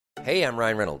Hey, I'm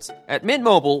Ryan Reynolds. At Mint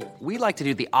Mobile, we like to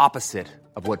do the opposite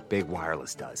of what Big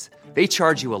Wireless does. They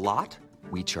charge you a lot,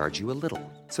 we charge you a little.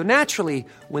 So naturally,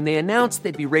 when they announced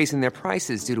they'd be raising their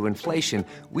prices due to inflation,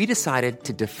 we decided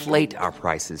to deflate our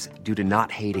prices due to not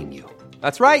hating you.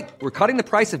 That's right. We're cutting the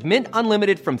price of Mint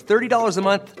Unlimited from $30 a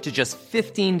month to just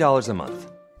 $15 a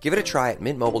month. Give it a try at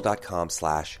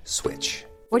mintmobile.com/switch.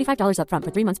 $45 up front for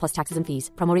 3 months plus taxes and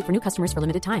fees. Promo rate for new customers for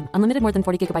limited time. Unlimited more than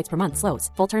 40 gigabytes per month. Slows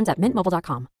full terms at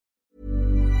mintmobile.com.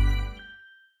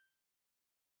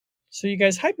 So you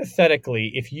guys,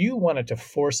 hypothetically, if you wanted to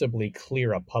forcibly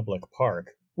clear a public park,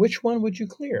 which one would you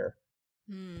clear?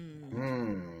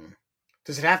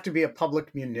 Does it have to be a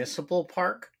public municipal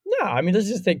park? No, I mean, let's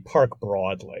just think park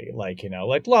broadly. Like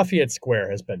Lafayette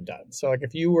Square has been done. So like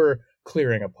if you were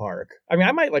clearing a park, I mean,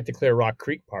 I might like to clear Rock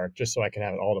Creek Park just so I can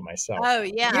have it all to myself. Oh,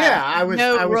 yeah. Yeah, I was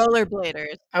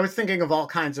rollerbladers. I was thinking of all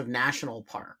kinds of national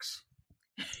parks.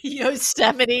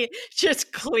 Yosemite,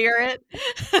 just clear it.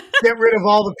 Get rid of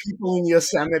all the people in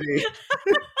Yosemite.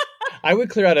 I would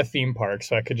clear out a theme park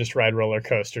so I could just ride roller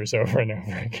coasters over and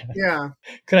over again. Yeah.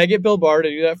 Could I get Bill Barr to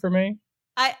do that for me?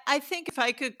 I think if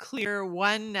I could clear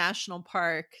one national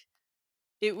park,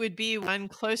 it would be one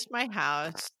close to my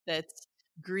house that's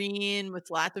green with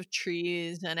lots of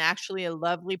trees and actually a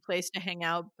lovely place to hang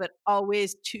out, but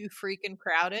always too freaking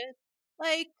crowded.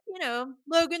 Like,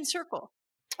 Logan Circle.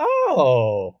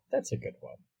 Oh, that's a good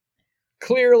one.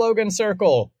 Clear Logan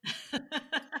Circle.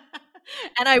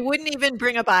 And I wouldn't even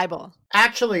bring a Bible.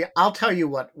 Actually, I'll tell you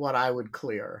what I would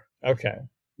clear. Okay.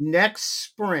 Next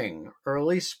spring,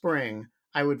 early spring,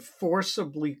 I would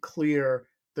forcibly clear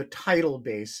the Tidal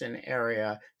Basin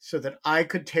area so that I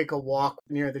could take a walk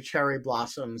near the cherry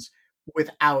blossoms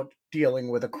without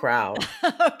dealing with a crowd.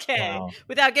 Okay. Wow.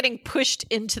 Without getting pushed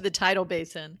into the Tidal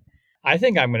Basin. I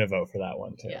think I'm going to vote for that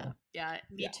one too. Yeah,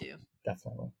 me too.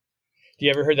 Definitely. Do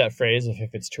you ever heard that phrase,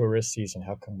 if it's tourist season,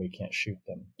 how come we can't shoot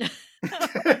them?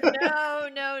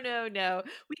 No.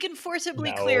 We can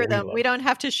forcibly clear them. We don't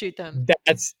have to shoot them.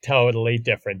 That's totally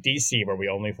different. DC, where we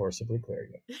only forcibly clear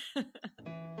you.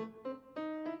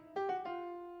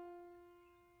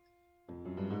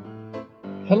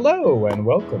 Hello, and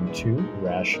welcome to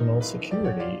Rational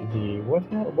Security. What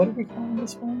are we calling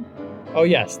this one? Oh,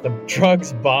 yes, the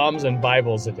Drugs, Bombs, and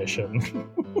Bibles edition.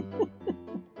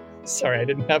 Sorry, I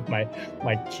didn't have my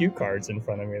cue cards in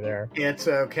front of me there. It's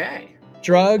okay.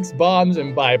 Drugs, Bombs,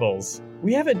 and Bibles.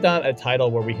 We haven't done a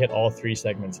title where we hit all three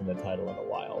segments in the title in a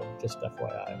while, just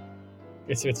FYI.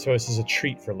 So this is a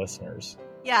treat for listeners.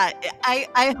 Yeah,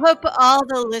 I hope all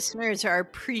the listeners are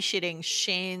appreciating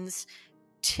Shane's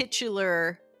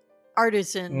titular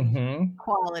artisan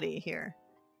quality here.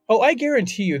 Oh, I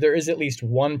guarantee you there is at least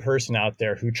one person out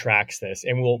there who tracks this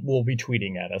and will be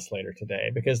tweeting at us later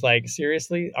today. Because,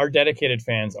 seriously, our dedicated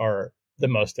fans are the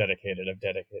most dedicated of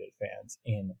dedicated fans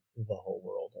in the whole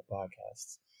world of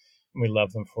podcasts. And we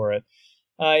love them for it.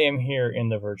 I am here in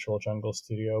the virtual jungle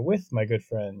studio with my good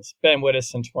friends, Ben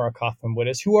Wittes and Tamara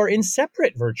Kaufman-Wittes, who are in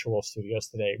separate virtual studios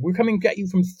today. We're coming at you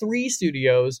from 3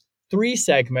 studios, 3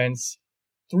 segments,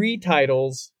 3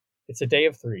 titles. It's a day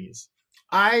of 3s.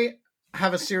 I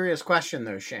have a serious question,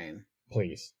 though, Shane.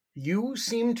 Please. You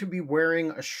seem to be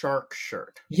wearing a shark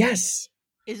shirt. Yes.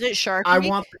 Is it Shark I Week?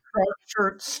 want the shark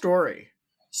shirt story.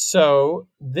 So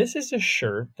this is a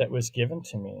shirt that was given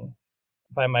to me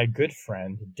by my good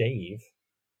friend, Dave,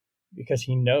 because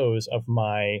he knows of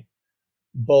my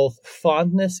both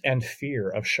fondness and fear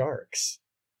of sharks.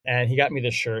 And he got me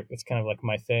this shirt. It's kind of like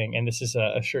my thing. And this is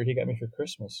a shirt he got me for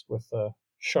Christmas with a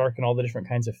shark and all the different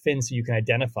kinds of fins so you can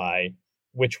identify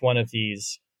which one of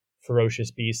these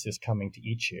ferocious beasts is coming to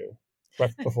eat you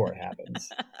before it happens.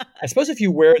 I suppose if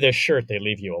you wear this shirt, they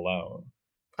leave you alone.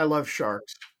 I love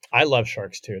sharks. I love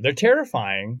sharks too. They're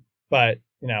terrifying, but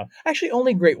actually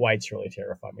only great whites really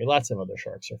terrify me. Lots of other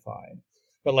sharks are fine.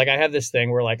 But I have this thing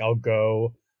where I'll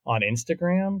go on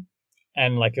Instagram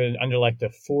and under the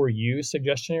For You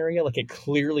suggestion area, it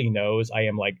clearly knows I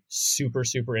am super,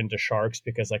 super into sharks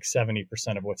because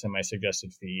 70% of what's in my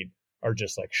suggested feed are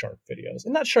just shark videos,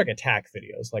 and not shark attack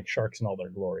videos, sharks in all their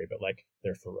glory, but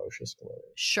their ferocious glory.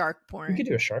 Shark porn. We could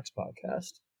do a sharks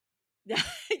podcast.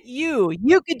 You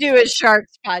could do a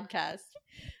sharks podcast.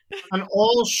 An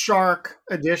all shark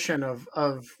edition of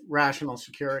Rational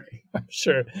Security. I'm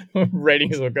sure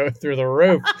ratings will go through the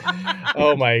roof.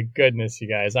 Oh my goodness, you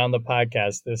guys. On the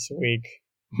podcast this week,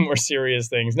 more serious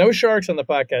things. No sharks on the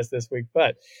podcast this week,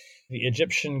 but the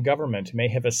Egyptian government may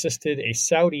have assisted a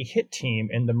Saudi hit team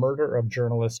in the murder of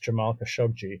journalist Jamal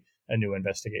Khashoggi, a new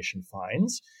investigation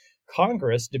finds.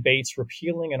 Congress debates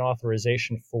repealing an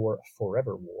authorization for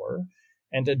forever war.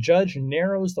 and a judge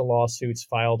narrows the lawsuits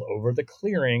filed over the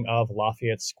clearing of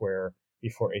Lafayette Square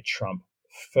before a Trump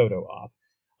photo op.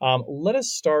 Let us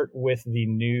start with the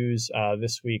news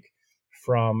this week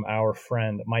from our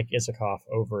friend Mike Isikoff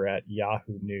over at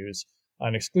Yahoo News,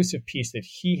 an exclusive piece that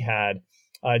he had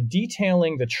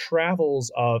detailing the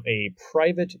travels of a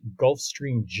private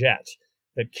Gulfstream jet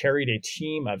that carried a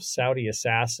team of Saudi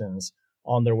assassins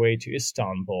on their way to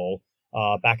Istanbul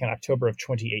back in October of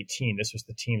 2018. This was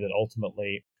the team that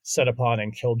ultimately set upon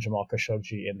and killed Jamal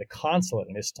Khashoggi in the consulate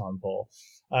in Istanbul.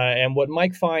 And what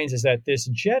Mike finds is that this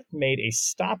jet made a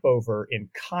stopover in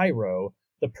Cairo,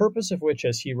 the purpose of which,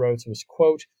 as he wrote, was,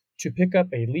 quote, to pick up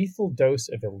a lethal dose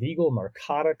of illegal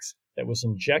narcotics that was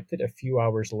injected a few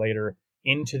hours later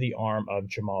into the arm of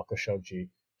Jamal Khashoggi,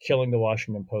 killing the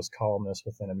Washington Post columnist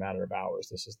within a matter of hours.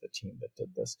 This is the team that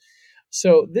did this.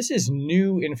 So this is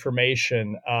new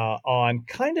information on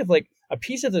kind of like a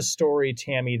piece of the story,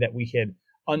 Tammy, that we had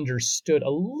understood a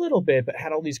little bit, but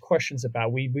had all these questions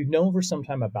about. We've known for some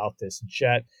time about this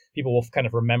jet. People will kind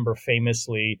of remember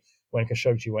famously when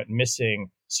Khashoggi went missing,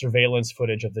 surveillance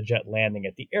footage of the jet landing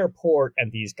at the airport,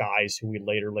 and these guys who we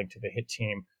later linked to the hit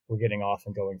team were getting off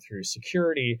and going through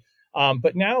security.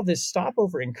 But now this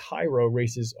stopover in Cairo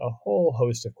raises a whole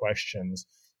host of questions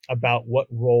about what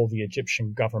role the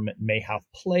Egyptian government may have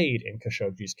played in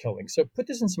Khashoggi's killing. So put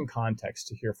this in some context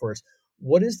to hear for us.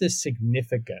 What is the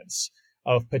significance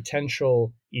of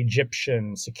potential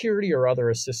Egyptian security or other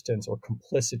assistance or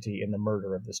complicity in the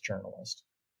murder of this journalist?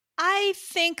 I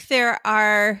think there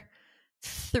are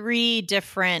three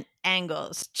different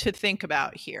angles to think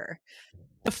about here.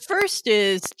 The first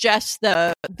is just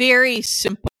the very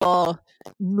simple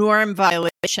norm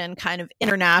violation, kind of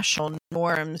international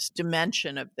norms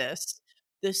dimension of this.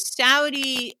 The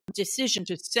Saudi decision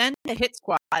to send a hit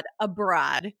squad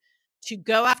abroad to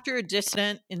go after a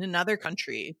dissident in another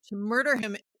country, to murder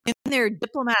him in their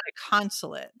diplomatic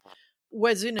consulate,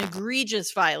 was an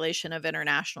egregious violation of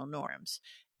international norms.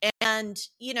 And,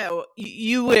 you know,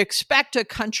 you would expect a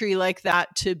country like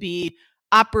that to be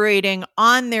operating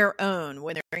on their own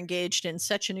when they're engaged in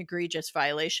such an egregious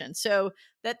violation. So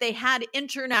that they had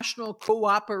international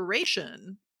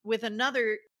cooperation with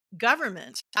another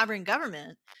government, sovereign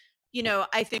government, you know,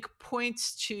 I think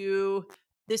points to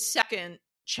the second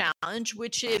challenge,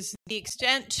 which is the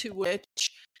extent to which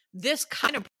this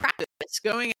kind of practice,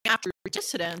 going after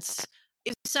dissidents,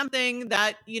 is something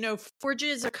that, you know,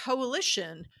 forges a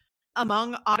coalition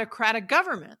among autocratic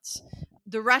governments.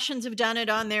 The Russians have done it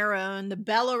on their own. The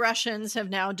Belarusians have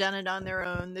now done it on their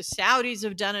own. The Saudis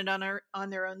have done it on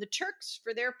their own. The Turks,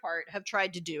 for their part, have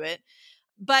tried to do it.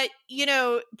 But, you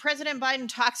know, President Biden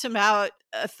talks about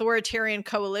authoritarian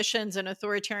coalitions and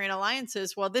authoritarian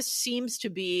alliances. Well, this seems to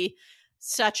be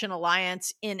such an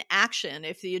alliance in action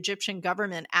if the Egyptian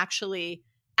government actually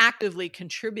actively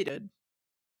contributed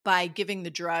by giving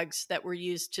the drugs that were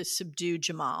used to subdue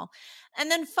Jamal. And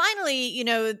then finally, you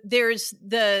know, there's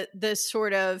the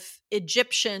sort of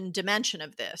Egyptian dimension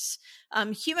of this.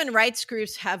 Human rights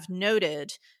groups have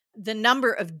noted the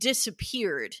number of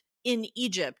disappeared in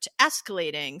Egypt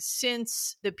escalating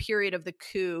since the period of the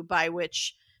coup by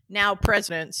which now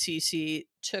President Sisi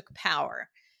took power.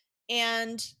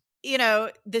 And you know,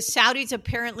 the Saudis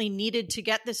apparently needed to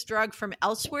get this drug from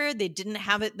elsewhere. They didn't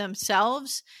have it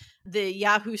themselves. The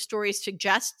Yahoo story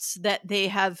suggests that they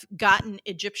have gotten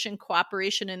Egyptian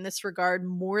cooperation in this regard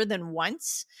more than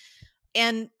once.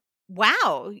 And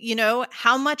wow, you know,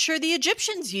 how much are the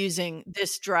Egyptians using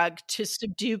this drug to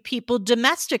subdue people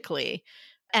domestically?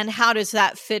 And how does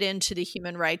that fit into the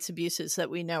human rights abuses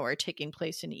that we know are taking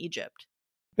place in Egypt?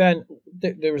 Ben,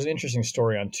 there was an interesting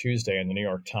story on Tuesday in the New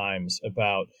York Times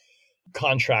about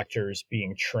contractors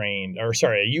being trained, or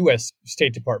sorry, a U.S.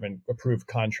 State Department approved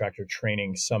contractor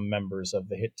training some members of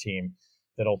the hit team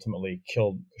that ultimately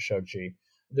killed Khashoggi.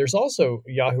 There's also,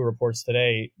 Yahoo reports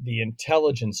today, the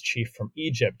intelligence chief from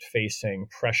Egypt facing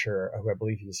pressure, who I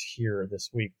believe is here this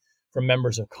week, from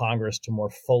members of Congress to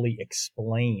more fully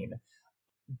explain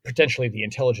potentially the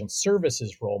intelligence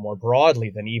services role more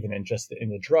broadly than even in just in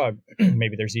the drug.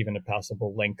 Maybe there's even a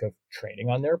possible link of training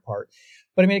on their part.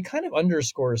 But I mean, it kind of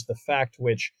underscores the fact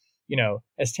which, you know,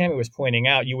 as Tammy was pointing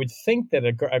out, you would think that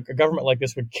a government like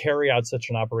this would carry out such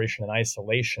an operation in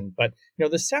isolation. But, you know,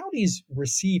 the Saudis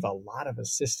receive a lot of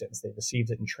assistance. They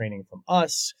received it in training from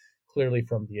us, clearly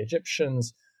from the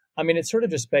Egyptians. I mean, it sort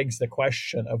of just begs the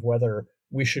question of whether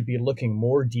we should be looking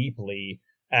more deeply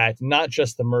at not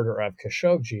just the murder of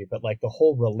Khashoggi, but like the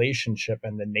whole relationship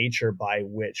and the nature by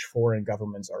which foreign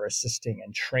governments are assisting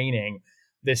and training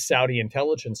this Saudi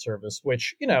intelligence service,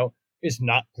 which, you know, is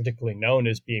not particularly known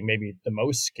as being maybe the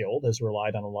most skilled, has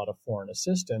relied on a lot of foreign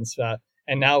assistance.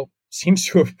 and now seems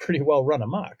to have pretty well run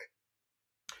amok.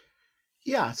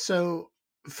 Yeah. So,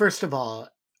 first of all,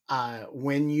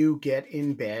 when you get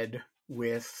in bed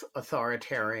with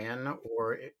authoritarian,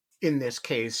 or in this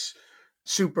case,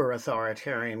 super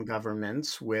authoritarian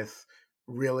governments with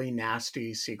really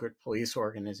nasty secret police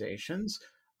organizations,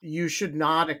 you should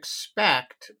not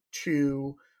expect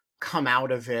to come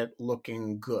out of it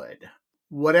looking good.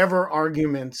 Whatever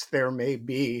arguments there may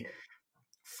be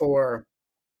for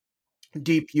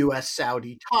deep US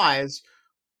Saudi ties,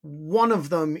 one of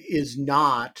them is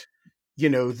not,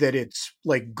 that it's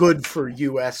like good for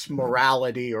US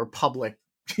morality or public,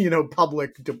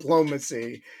 public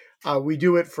diplomacy. We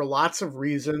do it for lots of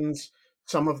reasons,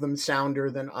 some of them sounder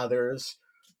than others.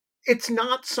 It's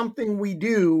not something we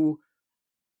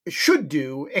should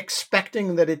do,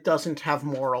 expecting that it doesn't have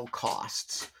moral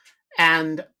costs.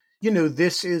 And,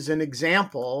 this is an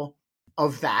example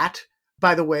of that.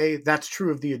 By the way, that's true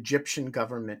of the Egyptian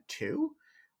government too.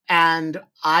 And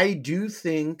I do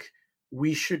think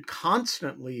we should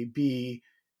constantly be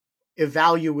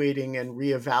evaluating and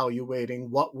reevaluating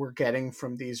what we're getting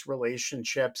from these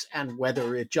relationships and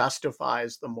whether it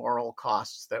justifies the moral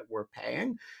costs that we're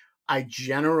paying.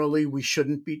 We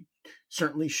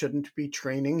certainly shouldn't be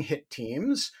training hit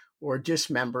teams or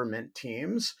dismemberment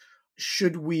teams.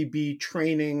 Should we be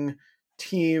training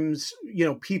teams,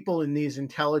 people in these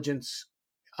intelligence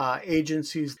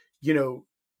agencies,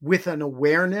 with an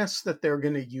awareness that they're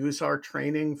going to use our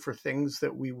training for things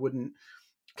that we wouldn't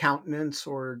countenance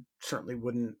or certainly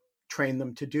wouldn't train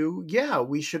them to do? Yeah,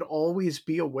 we should always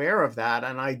be aware of that.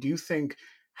 And I do think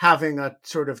having a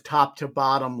sort of top to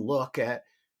bottom look at,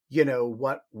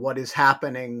 what is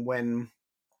happening when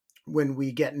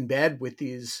we get in bed with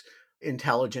these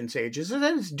intelligence agencies, and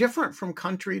that is different from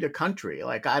country to country.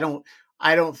 Like, I don't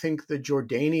think the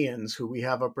Jordanians, who we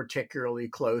have a particularly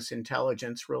close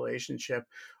intelligence relationship,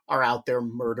 are out there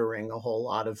murdering a whole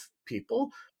lot of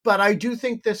people. But I do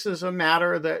think this is a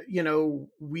matter that,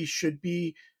 we should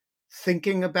be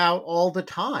thinking about all the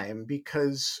time,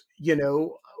 because,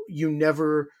 you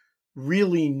never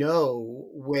really know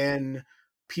when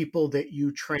people that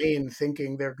you train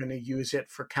thinking they're going to use it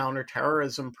for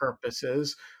counterterrorism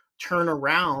purposes turn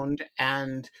around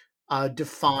and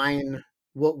define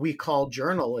what we call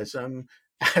journalism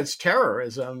as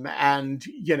terrorism and,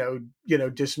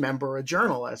 dismember a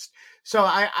journalist. So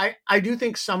I do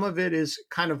think some of it is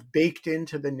kind of baked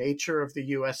into the nature of the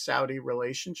US Saudi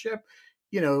relationship.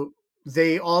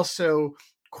 They also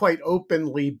quite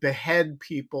openly behead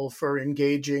people for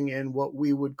engaging in what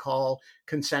we would call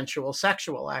consensual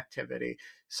sexual activity.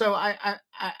 So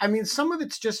I mean, some of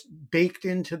it's just baked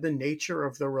into the nature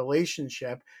of the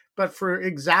relationship. But for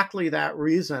exactly that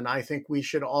reason, I think we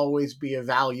should always be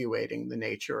evaluating the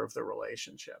nature of the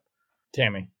relationship.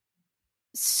 Tammy.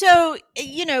 So,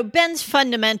 Ben's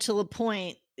fundamental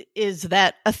point is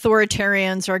that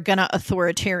authoritarians are going to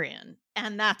authoritarian.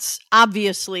 And that's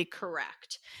obviously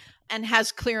correct and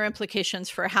has clear implications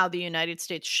for how the United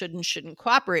States should and shouldn't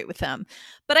cooperate with them.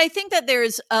 But I think that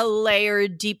there's a layer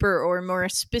deeper or more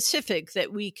specific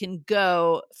that we can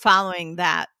go following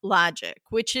that logic,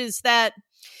 which is that,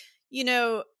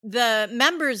 the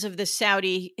members of the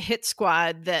Saudi hit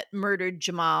squad that murdered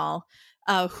Jamal,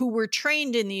 who were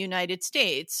trained in the United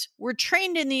States, were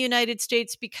trained in the United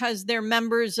States because they're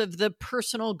members of the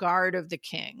personal guard of the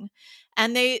king.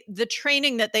 And the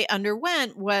training that they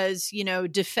underwent was,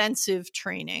 defensive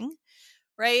training,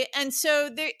 right? And so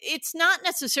it's not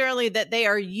necessarily that they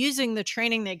are using the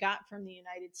training they got from the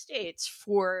United States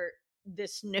for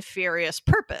this nefarious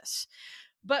purpose.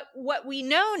 But what we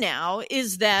know now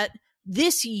is that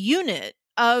this unit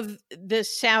of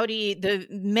the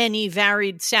many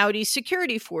varied Saudi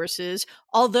security forces,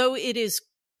 although it is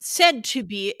said to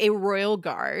be a royal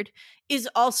guard, is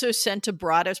also sent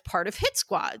abroad as part of hit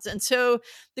squads. And so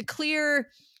the clear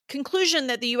conclusion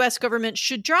that the US government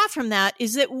should draw from that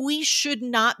is that we should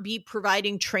not be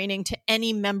providing training to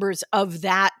any members of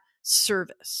that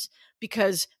service,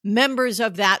 because members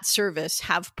of that service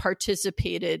have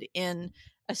participated in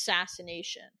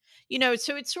assassination.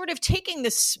 So it's sort of taking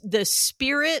the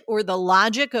spirit or the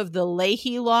logic of the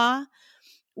Leahy Law,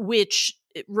 which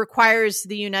requires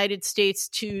the United States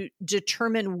to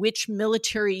determine which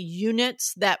military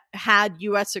units that had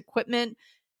U.S. equipment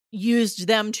used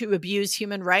them to abuse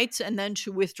human rights and then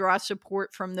to withdraw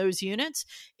support from those units.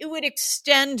 It would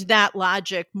extend that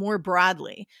logic more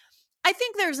broadly. I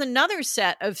think there's another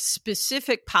set of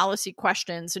specific policy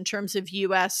questions in terms of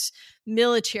U.S.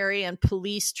 military and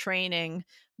police training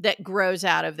that grows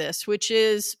out of this, which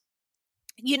is,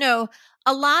 you know,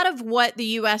 a lot of what the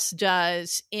US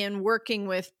does in working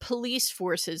with police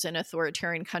forces in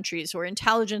authoritarian countries or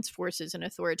intelligence forces in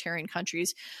authoritarian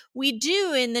countries, we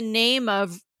do in the name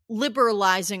of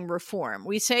liberalizing reform.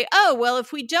 We say, oh, well,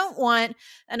 if we don't want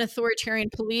an authoritarian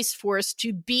police force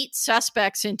to beat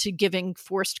suspects into giving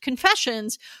forced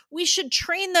confessions, we should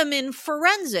train them in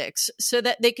forensics so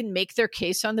that they can make their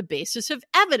case on the basis of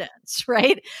evidence,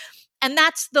 right? And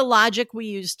that's the logic we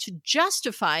use to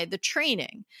justify the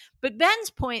training. But Ben's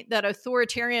point that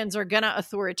authoritarians are going to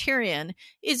authoritarian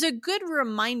is a good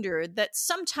reminder that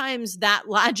sometimes that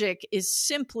logic is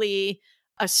simply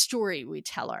a story we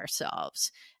tell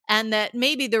ourselves. And that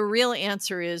maybe the real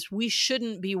answer is we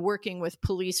shouldn't be working with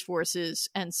police forces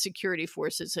and security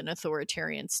forces in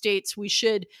authoritarian states. We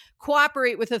should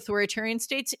cooperate with authoritarian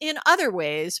states in other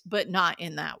ways, but not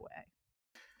in that way.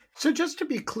 So just to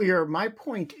be clear, my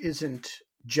point isn't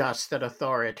just that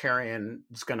authoritarian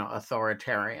is going to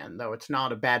authoritarian, though it's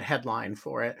not a bad headline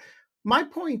for it. My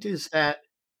point is that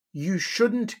you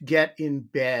shouldn't get in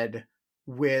bed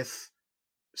with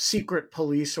secret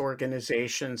police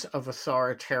organizations of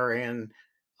authoritarian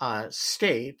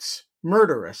states,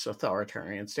 murderous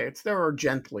authoritarian states. There are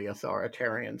gently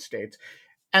authoritarian states,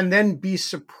 and then be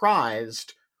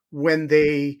surprised when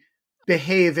they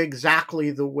behave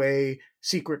exactly the way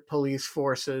secret police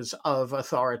forces of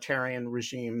authoritarian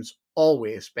regimes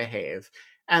always behave.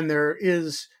 And there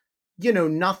is,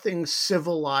 nothing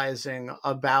civilizing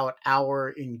about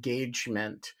our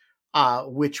engagement,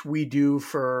 which we do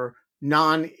for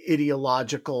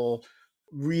non-ideological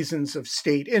reasons of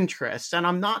state interest. And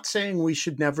I'm not saying we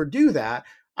should never do that.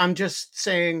 I'm just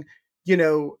saying,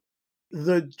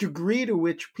 the degree to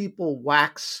which people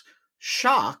wax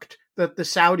shocked that the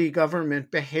Saudi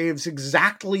government behaves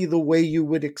exactly the way you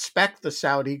would expect the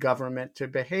Saudi government to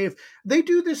behave. They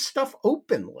do this stuff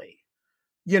openly,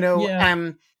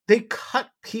 and they cut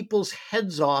people's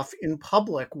heads off in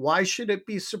public. Why should it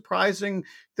be surprising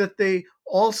that they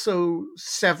also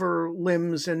sever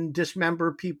limbs and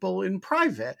dismember people in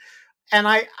private? And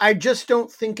I just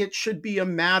don't think it should be a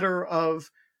matter of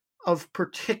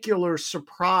particular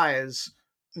surprise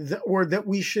or that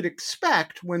we should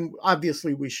expect, when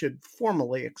obviously we should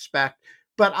formally expect,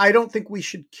 but I don't think we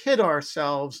should kid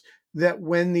ourselves that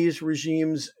when these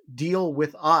regimes deal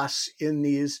with us in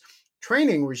these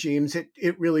training regimes,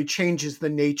 it really changes the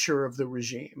nature of the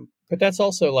regime. But that's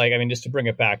also just to bring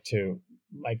it back to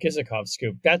Mike Isikoff's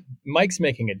scoop, that Mike's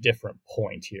making a different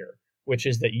point here, which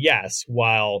is that yes,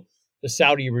 while the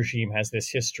Saudi regime has this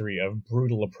history of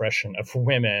brutal oppression of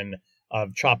women,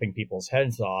 of chopping people's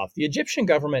heads off, the Egyptian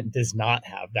government does not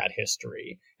have that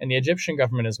history. And the Egyptian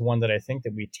government is one that I think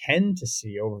that we tend to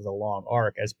see over the long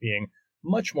arc as being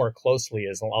much more closely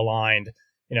aligned,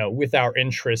 with our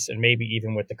interests and maybe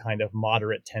even with the kind of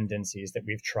moderate tendencies that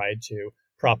we've tried to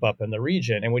prop up in the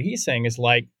region. And what he's saying is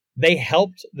they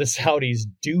helped the Saudis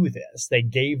do this. They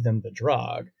gave them the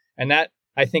drug. And that,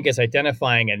 I think, is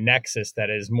identifying a nexus that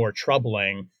is more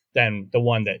troubling than the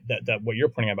one that what you're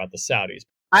pointing out about the Saudis.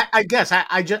 I guess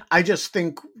I just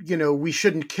think, we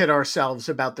shouldn't kid ourselves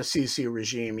about the Sisi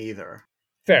regime either.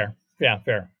 Fair. Yeah,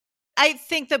 fair. I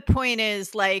think the point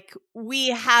is we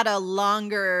had a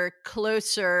longer,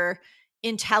 closer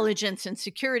intelligence and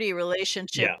security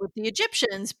relationship with the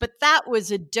Egyptians, but that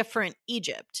was a different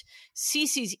Egypt.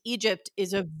 Sisi's Egypt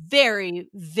is a very,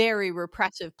 very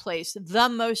repressive place, the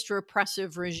most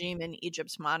repressive regime in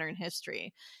Egypt's modern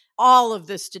history. All of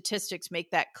the statistics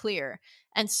make that clear.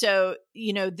 And so,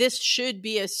 this should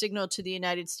be a signal to the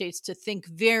United States to think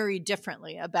very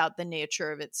differently about the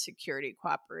nature of its security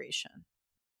cooperation.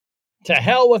 To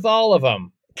hell with all of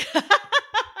them.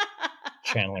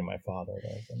 Channeling my father.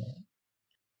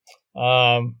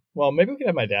 Well, maybe we could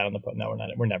have my dad on the podcast. No, we're not.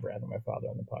 We're never having my father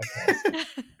on the podcast.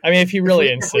 I mean, if he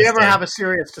really insists. If we ever have a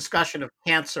serious discussion of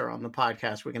cancer on the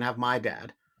podcast, we can have my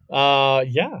dad.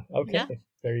 Yeah. Okay. Yeah.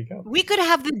 There you go. We could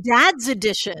have the dad's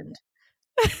edition.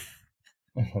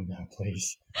 Oh, no,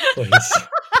 please.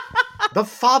 The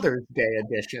Father's Day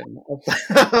edition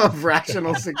of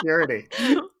Rational Security.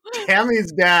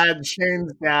 Tammy's dad,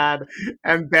 Shane's dad,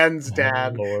 and Ben's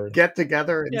dad get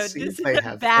together and see if they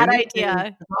have bad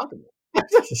idea.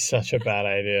 This is such a bad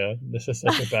idea.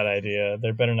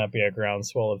 There better not be a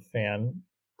groundswell of fan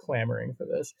clamoring for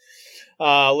this.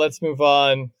 Let's move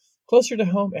on. Closer to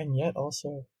home, and yet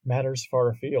also matters far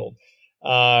afield.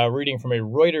 Reading from a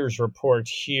Reuters report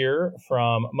here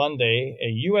from Monday, a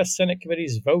U.S. Senate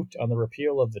committee's vote on the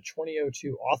repeal of the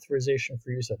 2002 authorization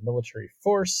for use of military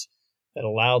force that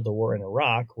allowed the war in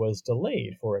Iraq was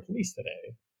delayed for at least a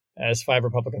day, as 5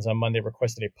 Republicans on Monday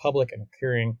requested a public and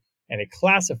hearing and a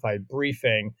classified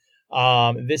briefing.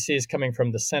 This is coming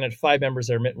from the Senate. 5 members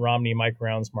are Mitt Romney, Mike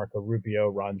Rounds, Marco Rubio,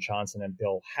 Ron Johnson, and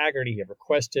Bill Hagerty have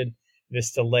requested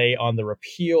this delay on the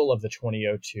repeal of the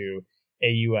 2002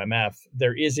 AUMF.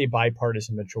 There is a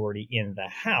bipartisan majority in the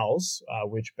House,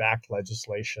 which backed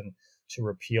legislation to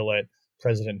repeal it.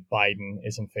 President Biden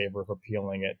is in favor of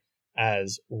repealing it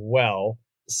as well.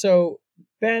 So,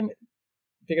 Ben,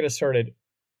 to get us started,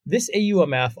 this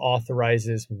AUMF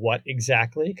authorizes what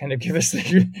exactly? Kind of give us, I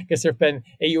guess there have been,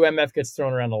 AUMF gets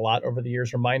thrown around a lot over the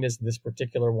years. Remind us this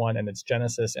particular one and its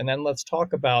genesis. And then let's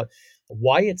talk about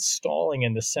why it's stalling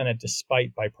in the Senate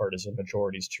despite bipartisan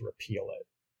majorities to repeal it.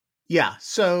 Yeah,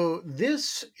 so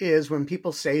this is when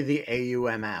people say the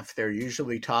AUMF, they're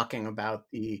usually talking about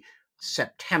the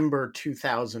September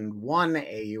 2001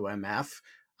 AUMF,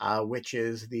 which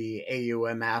is the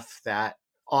AUMF that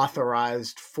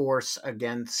authorized force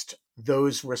against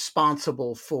those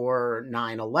responsible for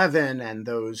 9/11 and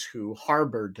those who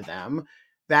harbored them.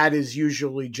 That is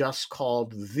usually just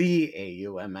called the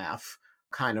AUMF,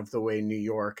 kind of the way New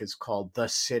York is called the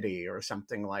city or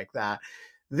something like that.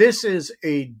 This is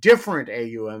a different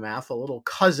AUMF, a little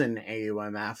cousin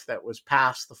AUMF that was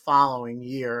passed the following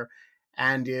year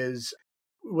and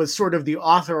was sort of the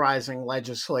authorizing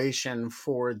legislation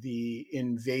for the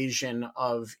invasion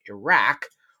of Iraq,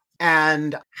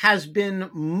 and has been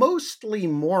mostly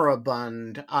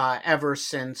moribund ever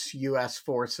since U.S.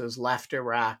 forces left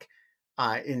Iraq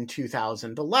in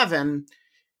 2011,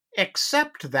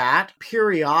 except that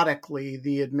periodically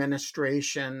the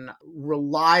administration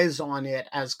relies on it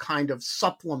as kind of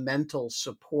supplemental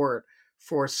support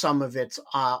for some of its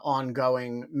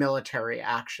ongoing military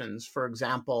actions. For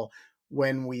example,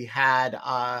 when we had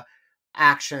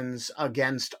actions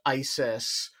against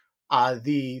ISIS,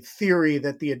 the theory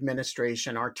that the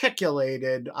administration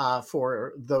articulated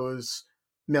for those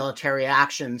military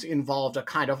actions involved a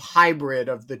kind of hybrid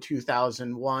of the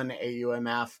 2001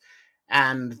 AUMF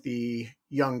and the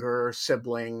younger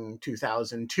sibling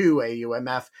 2002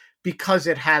 AUMF because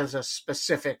it has a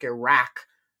specific Iraq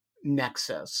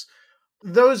nexus.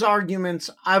 Those arguments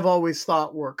I've always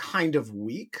thought were kind of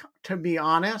weak, to be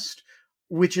honest,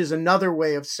 which is another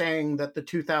way of saying that the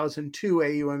 2002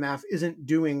 AUMF isn't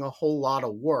doing a whole lot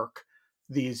of work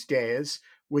these days,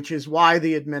 which is why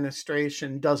the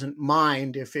administration doesn't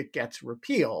mind if it gets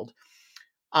repealed.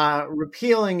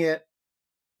 Repealing it,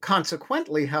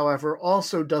 consequently, however,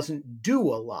 also doesn't do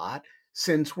a lot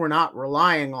since we're not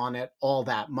relying on it all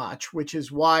that much, which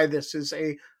is why this is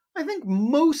I think,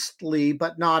 mostly,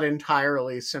 but not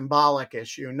entirely symbolic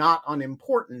issue, not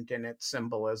unimportant in its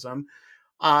symbolism.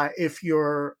 If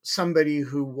you're somebody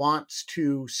who wants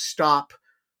to stop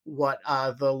what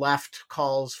the left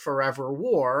calls forever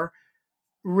war,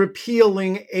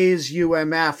 repealing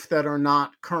AUMF that are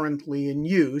not currently in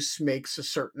use makes a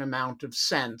certain amount of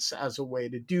sense as a way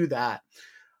to do that.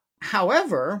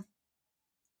 However,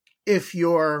 if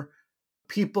you're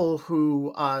people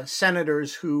who,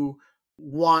 senators who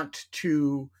want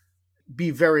to be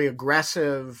very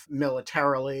aggressive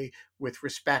militarily with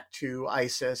respect to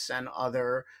ISIS and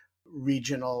other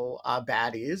regional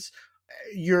baddies,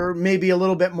 you're maybe a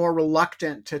little bit more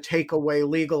reluctant to take away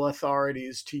legal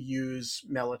authorities to use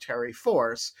military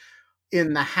force.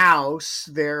 In the House,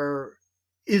 there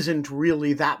isn't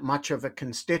really that much of a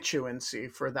constituency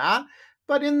for that.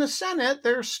 But in the Senate,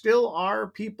 there still are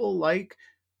people like,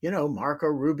 Marco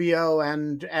Rubio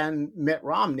and Mitt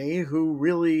Romney, who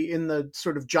really, in the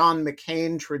sort of John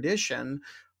McCain tradition,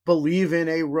 believe in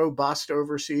a robust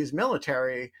overseas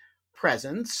military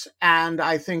presence. And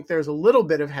I think there's a little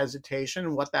bit of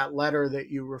hesitation. What that letter that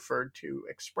you referred to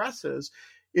expresses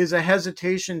is a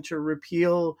hesitation to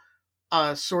repeal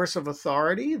a source of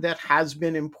authority that has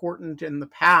been important in the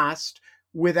past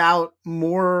without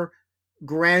more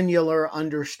granular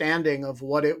understanding of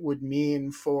what it would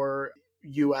mean for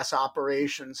U.S.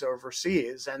 operations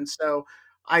overseas. And so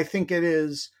I think it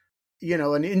is,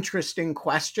 an interesting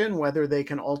question whether they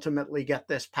can ultimately get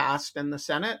this passed in the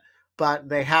Senate, but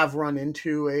they have run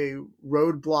into a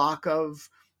roadblock of,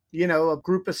 a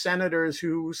group of senators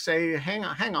who say, hang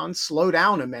on, slow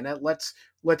down a minute.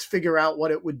 Let's figure out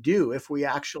what it would do if we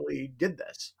actually did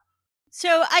this.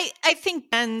 So I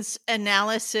think Ben's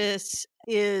analysis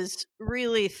is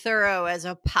really thorough as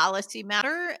a policy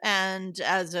matter and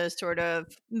as a sort of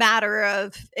matter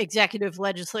of executive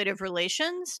legislative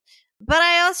relations. But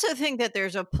I also think that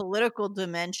there's a political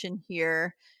dimension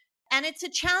here. And it's a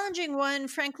challenging one,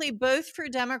 frankly, both for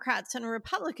Democrats and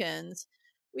Republicans,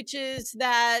 which is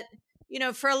that,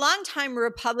 for a long time,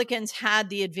 Republicans had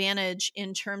the advantage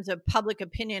in terms of public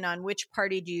opinion on which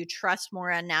party do you trust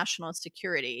more on national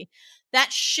security.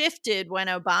 That shifted when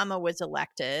Obama was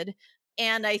elected.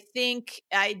 And I think,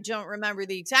 I don't remember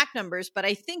the exact numbers, but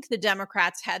I think the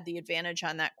Democrats had the advantage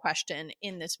on that question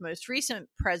in this most recent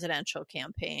presidential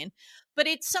campaign. But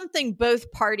it's something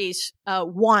both parties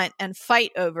want and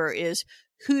fight over, is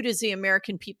who does the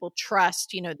American people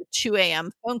trust? You know, the 2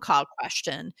 a.m. phone call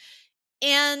question.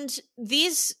 And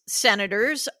these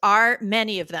senators are,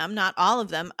 many of them, not all of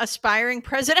them, aspiring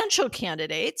presidential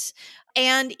candidates.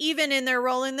 And even in their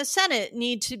role in the Senate,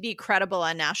 need to be credible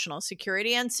on national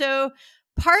security. And so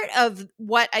part of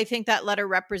what I think that letter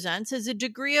represents is a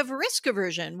degree of risk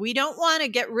aversion. We don't want to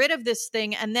get rid of this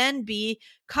thing and then be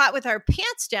caught with our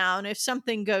pants down if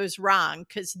something goes wrong,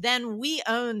 because then we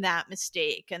own that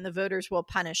mistake and the voters will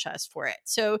punish us for it.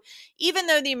 So even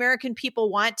though the American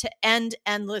people want to end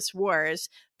endless wars,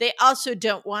 they also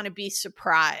don't want to be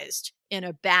surprised in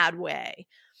a bad way.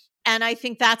 And I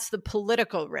think that's the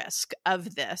political risk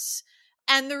of this.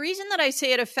 And the reason that I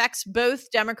say it affects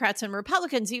both Democrats and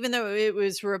Republicans, even though it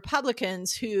was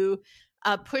Republicans who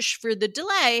pushed for the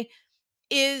delay,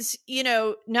 is, you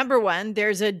know, number one,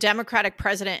 there's a Democratic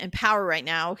president in power right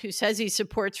now who says he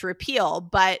supports repeal,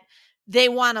 but they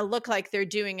want to look like they're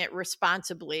doing it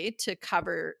responsibly to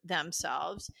cover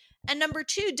themselves. And number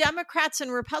two, Democrats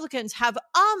and Republicans have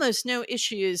almost no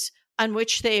issues on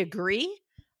which they agree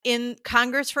in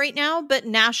Congress right now, but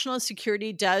national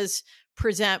security does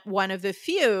present one of the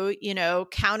few, you know,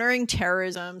 countering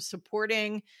terrorism,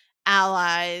 supporting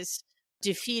allies,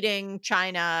 defeating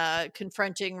China,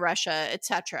 confronting Russia,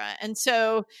 etc. And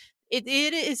so it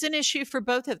is an issue for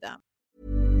both of them.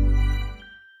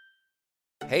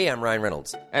 Hey, I'm Ryan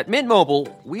Reynolds. At Mint Mobile,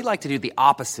 we like to do the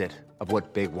opposite of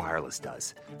what Big Wireless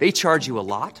does. They charge you a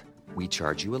lot. We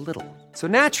charge you a little. So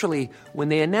naturally, when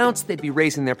they announced they'd be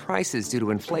raising their prices due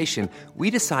to inflation, we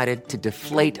decided to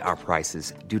deflate our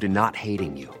prices due to not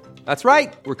hating you. That's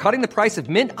right. We're cutting the price of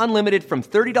Mint Unlimited from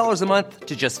 $30 a month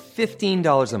to just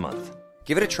 $15 a month.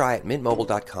 Give it a try at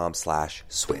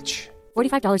mintmobile.com/switch.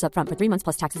 $45 up front for 3 months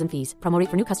plus taxes and fees. Promo rate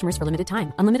for new customers for limited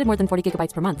time. Unlimited more than 40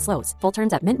 gigabytes per month slows. Full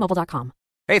terms at mintmobile.com.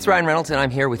 Hey, it's Ryan Reynolds, and I'm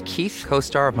here with Keith,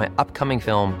 co-star of my upcoming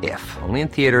film, If, only in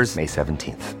theaters May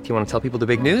 17th. Do you want to tell people the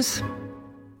big news?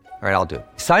 All right, I'll do it.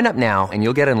 Sign up now and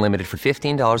you'll get unlimited for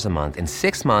 $15 a month and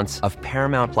 6 months of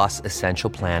Paramount Plus Essential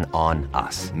Plan on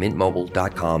us.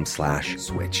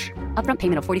 mintmobile.com/switch. Upfront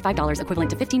payment of $45 equivalent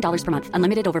to $15 per month.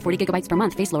 Unlimited over 40 gigabytes per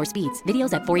month. Face lower speeds.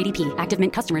 Videos at 480p. Active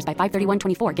Mint customers by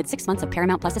 531.24 get 6 months of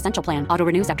Paramount Plus Essential Plan. Auto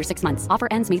renews after 6 months. Offer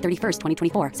ends May 31st,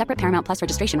 2024. Separate Paramount Plus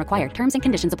registration required. Terms and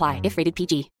conditions apply if rated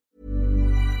PG.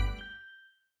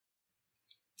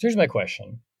 So here's my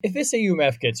question. If this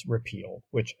AUMF gets repealed,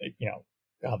 which, you know,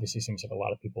 obviously seems like a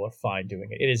lot of people are fine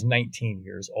doing it. It is 19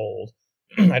 years old.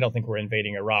 I don't think we're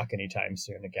invading Iraq anytime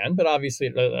soon again, but obviously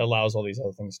it allows all these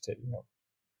other things to, you know,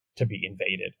 to be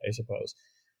invaded, I suppose.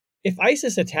 If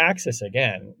ISIS attacks us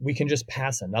again, we can just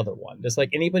pass another one. Does like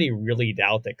anybody really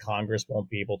doubt that Congress won't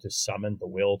be able to summon the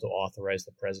will to authorize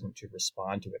the president to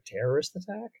respond to a terrorist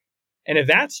attack? And if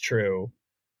that's true,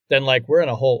 then like we're in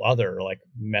a whole other like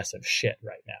mess of shit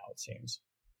right now, it seems.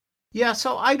 Yeah,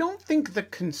 so I don't think the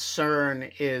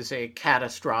concern is a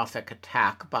catastrophic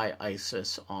attack by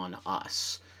ISIS on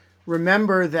us.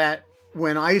 Remember that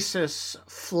when ISIS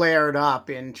flared up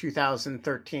in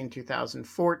 2013,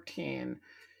 2014,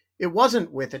 it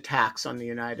wasn't with attacks on the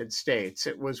United States.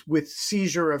 It was with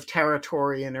seizure of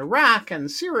territory in Iraq and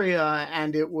Syria,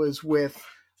 and it was with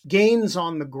gains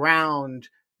on the ground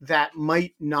that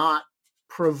might not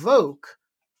provoke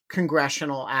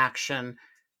congressional action.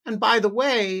 And by the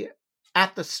way,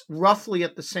 roughly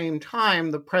at the same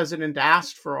time, the president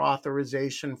asked for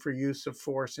authorization for use of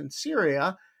force in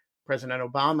Syria, President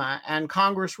Obama, and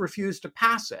Congress refused to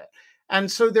pass it. And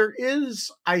so there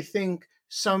is, I think,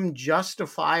 some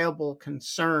justifiable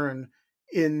concern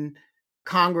in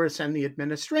Congress and the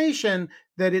administration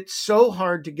that it's so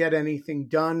hard to get anything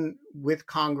done with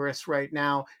Congress right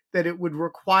now that it would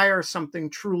require something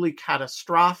truly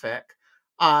catastrophic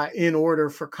in order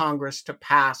for Congress to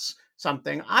pass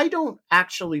something. I don't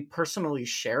actually personally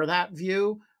share that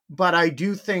view, but I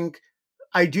do think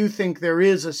there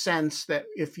is a sense that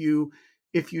if you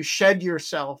shed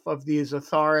yourself of these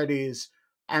authorities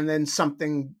and then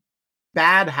something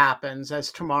bad happens,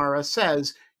 as Tamara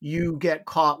says, you get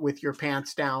caught with your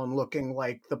pants down looking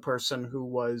like the person who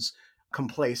was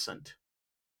complacent.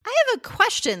 I have a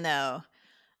question, though.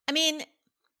 I mean,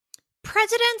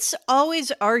 presidents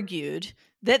always argued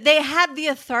that they had the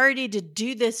authority to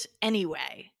do this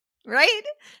anyway, right?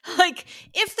 Like,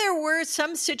 if there were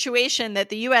some situation that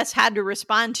the U.S. had to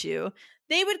respond to,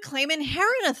 they would claim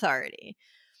inherent authority.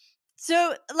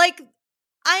 So, like,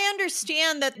 I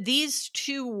understand that these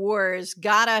two wars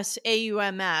got us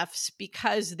AUMFs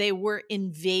because they were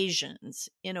invasions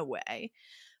in a way.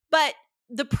 But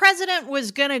the president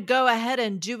was going to go ahead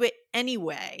and do it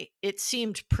anyway. It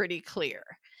seemed pretty clear.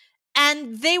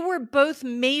 And they were both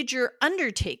major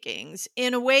undertakings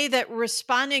in a way that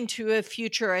responding to a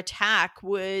future attack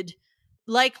would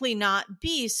likely not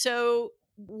be. So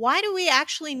why do we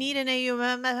actually need an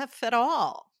AUMF at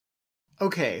all?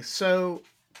 Okay, so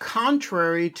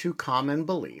contrary to common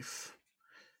belief,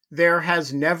 there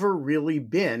has never really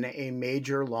been a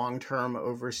major long-term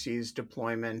overseas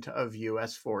deployment of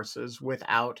U.S. forces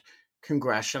without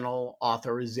congressional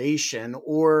authorization,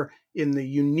 or in the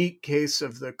unique case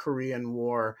of the Korean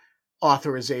War,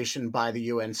 authorization by the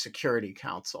UN Security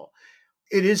Council.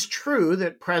 It is true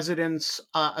that presidents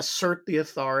assert the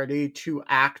authority to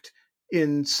act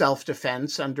in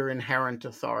self-defense under inherent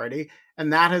authority,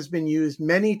 and that has been used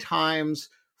many times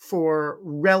for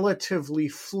relatively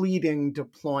fleeting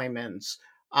deployments,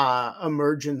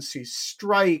 emergency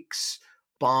strikes,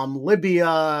 bomb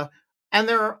Libya, and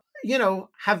there,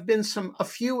 have been a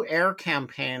few air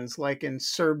campaigns like in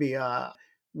Serbia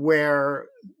where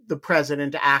the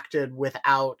president acted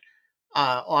without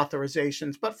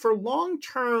authorizations. But for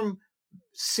long-term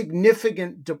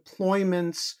significant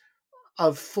deployments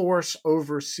of force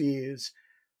overseas,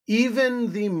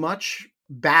 even the much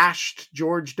bashed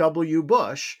George W.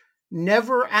 Bush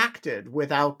never acted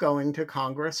without going to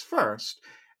Congress first.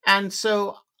 And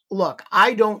so, look,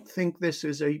 I don't think this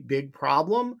is a big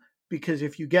problem, because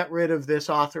if you get rid of this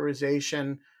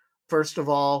authorization, first of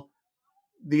all,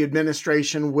 the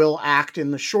administration will act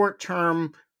in the short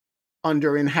term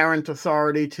under inherent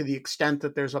authority to the extent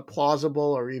that there's a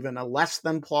plausible or even a less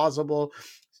than plausible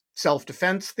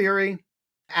self-defense theory.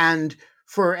 And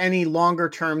for any longer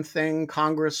term thing,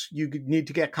 Congress, you need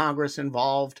to get Congress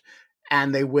involved,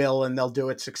 and they will, and they'll do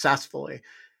it successfully.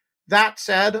 That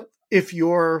said, if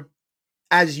you're,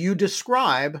 as you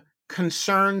describe,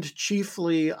 concerned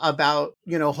chiefly about,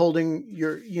 holding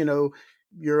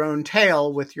your own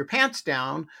tail with your pants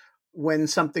down when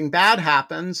something bad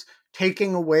happens,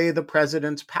 taking away the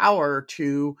president's power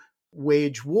to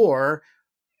wage war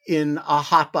in a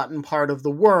hot button part of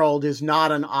the world is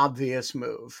not an obvious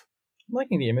move. I'm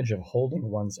liking the image of holding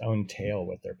one's own tail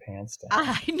with their pants down.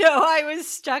 I know, I was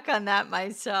stuck on that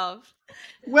myself.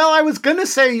 Well, I was going to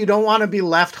say you don't want to be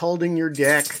left holding your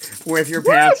dick with your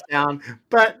pants down.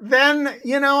 But then,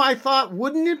 I thought,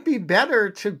 wouldn't it be better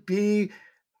to be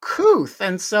couth?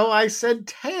 And so I said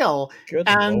tail. Good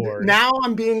and Lord. Now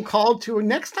I'm being called to,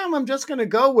 next time I'm just going to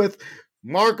go with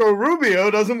Marco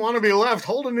Rubio doesn't want to be left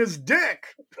holding his dick.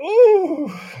 Ooh.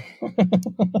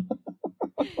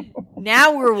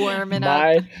 Now we're warming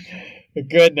up. My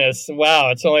goodness. Wow.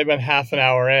 It's only been half an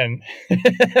hour in.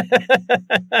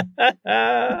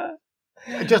 I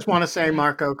just want to say,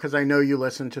 Marco, because I know you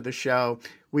listen to the show,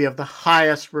 we have the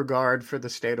highest regard for the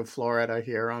state of Florida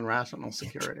here on Rational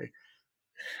Security.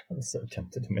 I'm so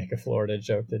tempted to make a Florida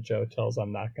joke that Joe tells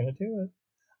I'm not going to do it.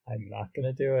 I'm not going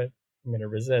to do it. I'm going to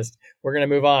resist. We're going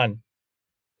to move on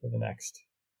to the next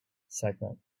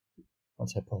segment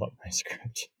once I pull up my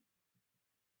script.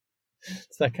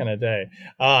 It's that kind of day.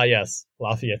 Yes,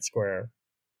 Lafayette Square,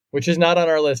 which is not on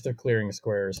our list of clearing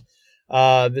squares.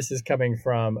 This is coming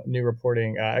from new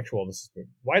reporting. This is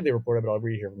widely reported, but I'll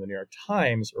read here from the New York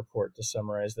Times report to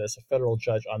summarize this. A federal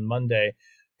judge on Monday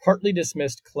partly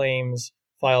dismissed claims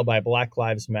filed by Black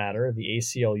Lives Matter, the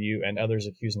ACLU, and others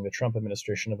accusing the Trump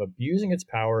administration of abusing its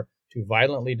power to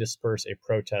violently disperse a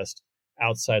protest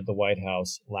outside the White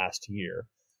House last year.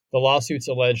 The lawsuits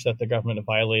allege that the government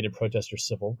violated protesters'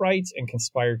 civil rights and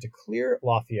conspired to clear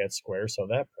Lafayette Square so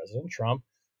that President Trump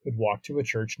could walk to a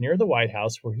church near the White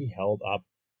House where he held up,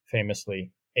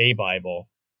 famously, a Bible.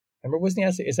 Remember, wasn't he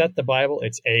asking, is that the Bible?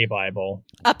 It's a Bible.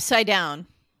 Upside down.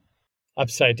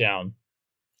 Upside down.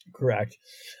 Correct.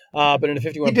 But in a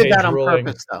 51-page ruling... He did that on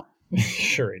purpose, though.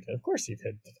 Sure he did. Of course he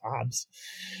did. Obs.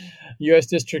 U.S.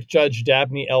 District Judge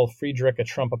Dabney L. Friedrich, a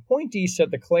Trump appointee,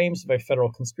 said the claims of a federal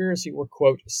conspiracy were,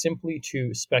 quote, simply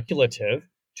too speculative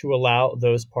to allow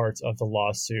those parts of the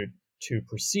lawsuit to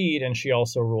proceed. And she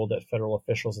also ruled that federal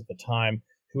officials at the time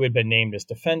who had been named as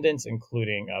defendants,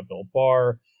 including Bill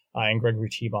Barr and Gregory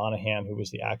T. Monahan, who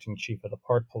was the acting chief of the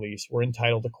Park Police, were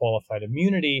entitled to qualified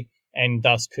immunity and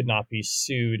thus could not be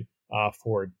sued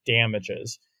for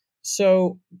damages.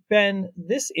 So, Ben,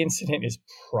 this incident is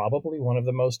probably one of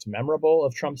the most memorable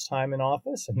of Trump's time in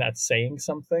office, and that's saying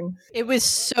something. It was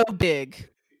so big.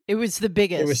 It was the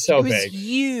biggest. It was so big. It was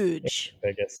huge.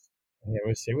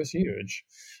 It was huge.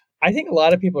 I think a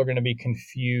lot of people are going to be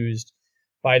confused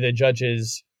by the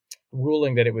judge's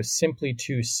ruling that it was simply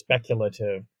too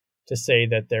speculative to say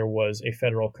that there was a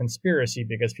federal conspiracy,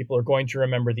 because people are going to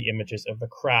remember the images of the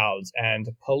crowds and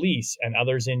police and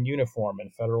others in uniform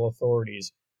and federal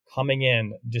authorities coming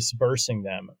in, dispersing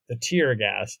them, the tear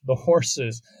gas, the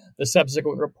horses, the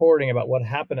subsequent reporting about what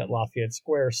happened at Lafayette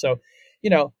Square. So,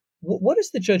 what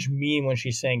does the judge mean when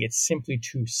she's saying it's simply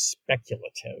too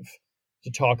speculative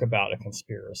to talk about a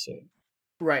conspiracy?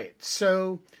 Right.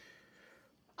 So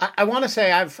I want to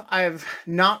say I've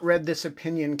not read this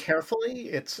opinion carefully.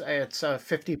 It's a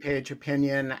 50-page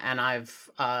opinion, and I've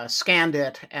scanned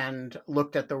it and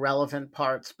looked at the relevant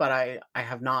parts, but I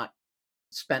have not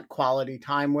spent quality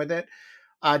time with it.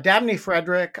 Dabney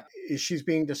Frederick, she's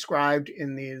being described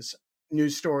in these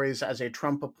news stories as a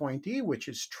Trump appointee, which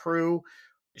is true.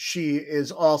 She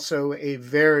is also a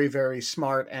very, very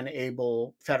smart and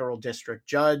able federal district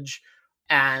judge.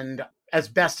 And as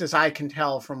best as I can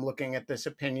tell from looking at this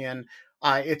opinion,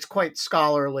 it's quite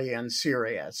scholarly and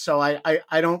serious. So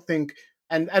I don't think,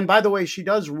 and by the way, she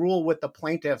does rule with the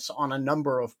plaintiffs on a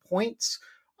number of points.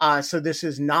 So this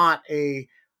is not a,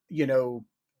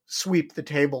 sweep the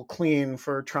table clean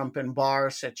for Trump and Barr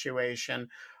situation.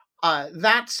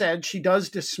 That said, she does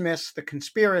dismiss the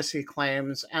conspiracy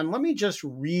claims. And let me just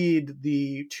read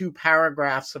the 2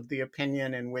 paragraphs of the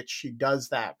opinion in which she does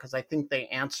that, because I think they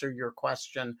answer your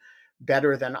question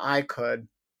better than I could.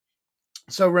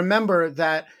 So remember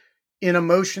that in a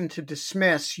motion to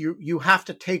dismiss, you have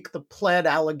to take the pled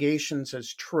allegations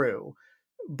as true,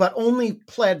 but only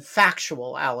pled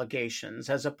factual allegations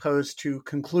as opposed to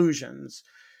conclusions.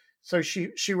 So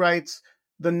she writes,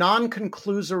 the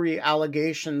non-conclusory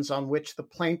allegations on which the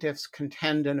plaintiffs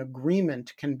contend an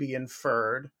agreement can be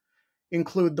inferred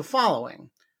include the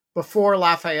following. Before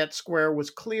Lafayette Square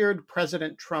was cleared,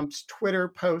 President Trump's Twitter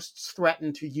posts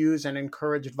threatened to use and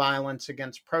encourage violence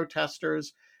against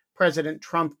protesters. President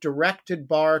Trump directed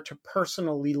Barr to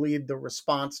personally lead the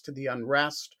response to the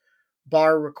unrest.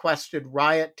 Barr requested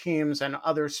riot teams and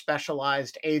other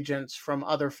specialized agents from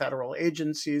other federal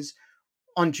agencies.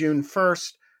 On June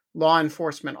 1st, law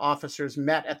enforcement officers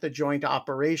met at the Joint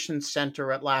Operations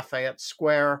Center at Lafayette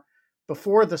Square.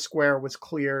 Before the square was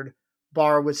cleared,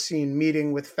 Barr was seen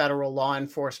meeting with federal law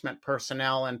enforcement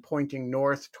personnel and pointing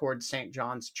north toward St.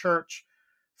 John's Church.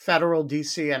 Federal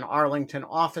D.C. and Arlington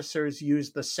officers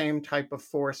used the same type of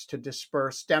force to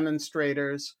disperse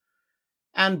demonstrators.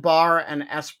 And Barr and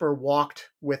Esper walked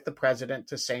with the president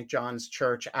to St. John's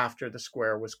Church after the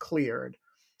square was cleared.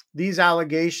 These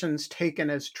allegations, taken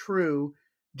as true,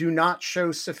 do not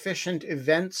show sufficient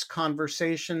events,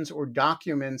 conversations, or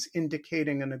documents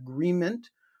indicating an agreement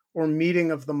or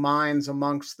meeting of the minds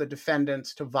amongst the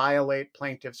defendants to violate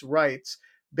plaintiffs' rights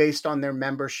based on their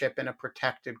membership in a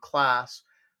protected class.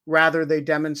 Rather, they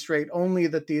demonstrate only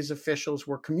that these officials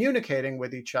were communicating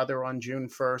with each other on June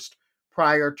 1st,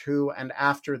 prior to and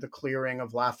after the clearing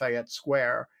of Lafayette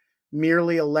Square.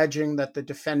 Merely alleging that the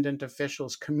defendant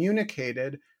officials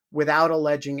communicated without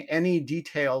alleging any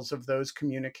details of those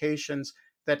communications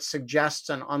that suggests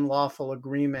an unlawful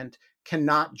agreement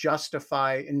cannot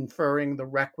justify inferring the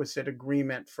requisite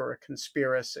agreement for a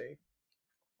conspiracy.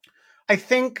 I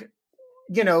think,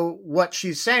 what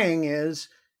she's saying is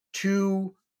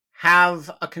to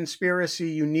have a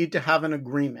conspiracy, you need to have an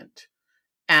agreement.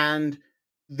 And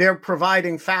they're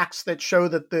providing facts that show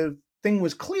that the thing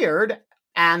was cleared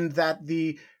and that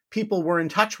the people were in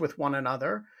touch with one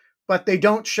another, but they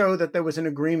don't show that there was an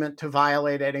agreement to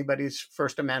violate anybody's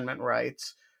First Amendment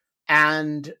rights.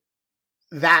 And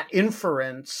that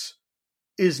inference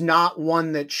is not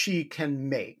one that she can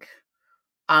make.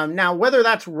 Now, whether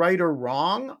that's right or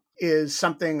wrong is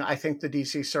something I think the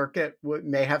DC Circuit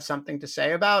may have something to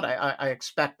say about. I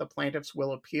expect the plaintiffs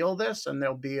will appeal this, and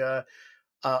there'll be a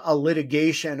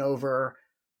litigation over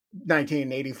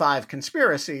 1985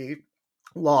 conspiracy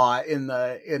law in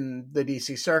the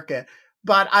DC Circuit.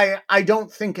 But I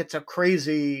don't think it's a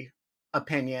crazy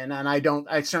opinion, and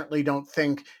I certainly don't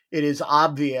think it is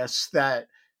obvious that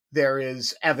there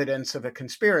is evidence of a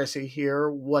conspiracy here.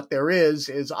 What there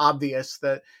is obvious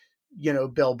that,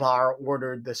 Bill Barr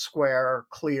ordered the square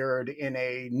cleared in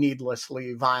a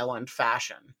needlessly violent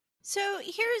fashion. So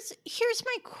here's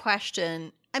my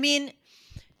question. I mean,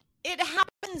 it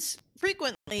happens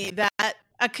frequently that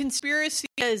a conspiracy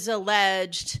is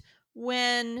alleged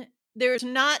when there's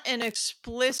not an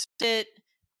explicit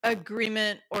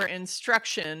agreement or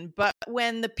instruction, but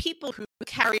when the people who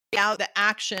carry out the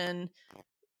action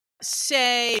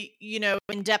say,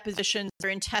 in depositions or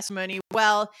in testimony,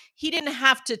 well, he didn't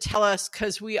have to tell us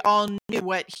because we all knew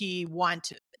what he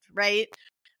wanted, right?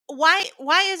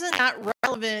 why isn't that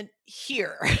relevant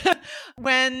here?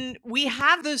 When we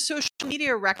have the social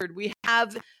media record, we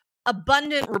have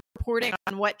abundant reporting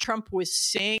on what Trump was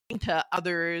saying to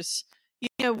others.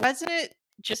 Wasn't it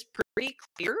just pretty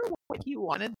clear what he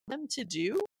wanted them to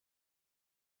do?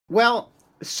 Well,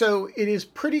 so it is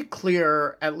pretty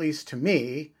clear, at least to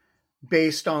me,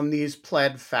 based on these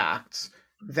pled facts,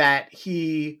 that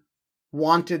he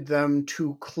wanted them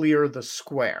to clear the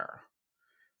square.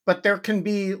 But there can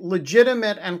be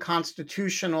legitimate and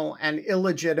constitutional and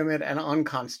illegitimate and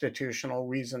unconstitutional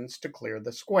reasons to clear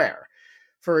the square.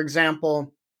 For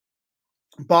example,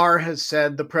 Barr has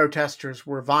said the protesters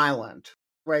were violent,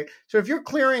 right? So if you're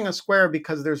clearing a square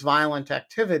because there's violent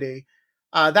activity,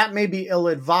 that may be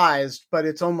ill-advised, but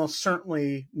it's almost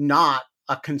certainly not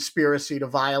a conspiracy to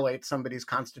violate somebody's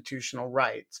constitutional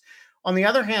rights. On the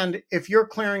other hand, if you're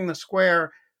clearing the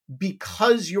square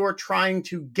because you're trying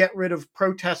to get rid of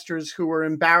protesters who are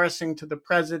embarrassing to the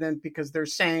president because they're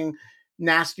saying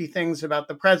nasty things about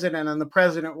the president and the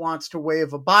president wants to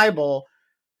wave a Bible,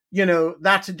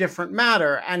 that's a different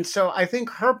matter. And so I think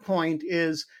her point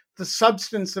is the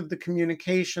substance of the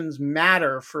communications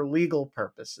matter for legal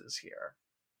purposes here.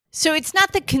 So it's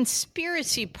not the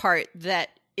conspiracy part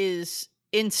that is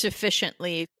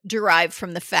insufficiently derived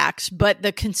from the facts, but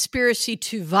the conspiracy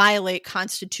to violate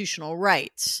constitutional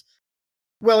rights.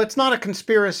 Well, it's not a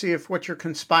conspiracy if what you're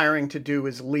conspiring to do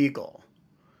is legal,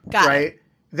 right?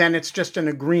 Then it's just an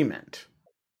agreement.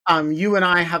 You and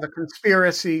I have a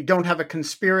conspiracy, don't have a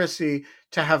conspiracy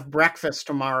to have breakfast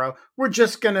tomorrow. We're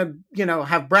just going to,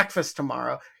 have breakfast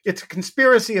tomorrow. It's a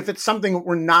conspiracy if it's something that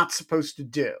we're not supposed to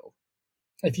do.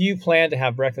 If you plan to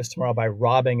have breakfast tomorrow by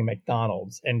robbing a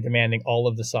McDonald's and demanding all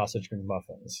of the sausage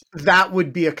McMuffins, that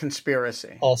would be a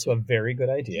conspiracy. Also a very good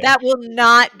idea. That will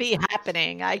not be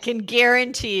happening. I can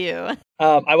guarantee you.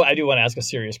 I do want to ask a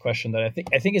serious question that I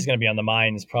think is going to be on the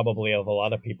minds probably of a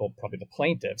lot of people, probably the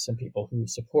plaintiffs and people who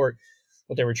support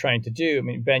what they were trying to do. I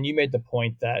mean, Ben, you made the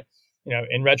point that,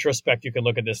 in retrospect, you could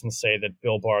look at this and say that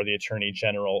Bill Barr, the attorney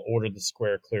general, ordered the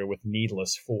square clear with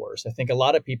needless force. I think a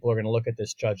lot of people are going to look at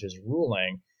this judge's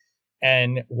ruling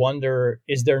and wonder,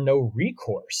 is there no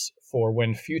recourse for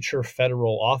when future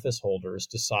federal office holders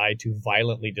decide to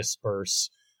violently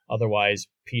disperse otherwise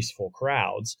peaceful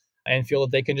crowds and feel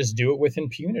that they can just do it with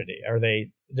impunity?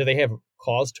 Do they have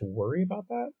cause to worry about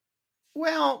that?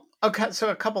 Well, okay, so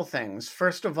a couple things.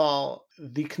 First of all,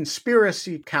 the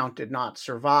conspiracy count did not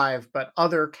survive, but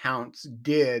other counts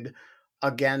did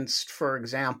against, for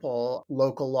example,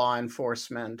 local law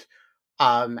enforcement.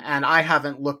 And I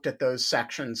haven't looked at those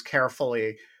sections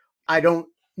carefully. I don't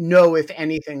know if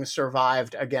anything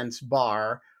survived against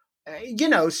Barr.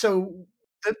 So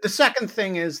the second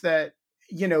thing is that,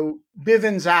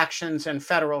 Bivens actions and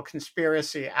federal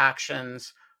conspiracy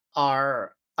actions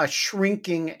are a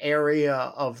shrinking area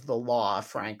of the law,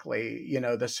 frankly.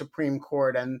 The Supreme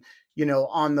Court and,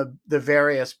 on the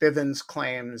various Bivens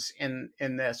claims in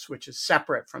this, which is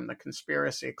separate from the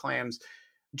conspiracy claims,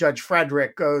 Judge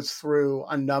Frederick goes through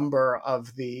a number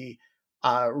of the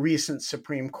recent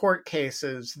Supreme Court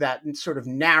cases that sort of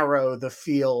narrow the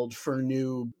field for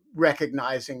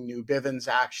recognizing new Bivens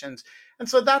actions. And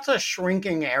so that's a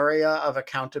shrinking area of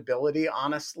accountability,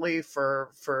 honestly,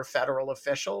 for federal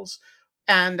officials.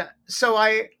 And so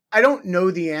I don't know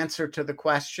the answer to the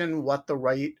question, what the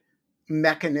right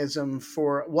mechanism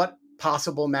for what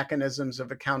possible mechanisms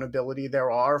of accountability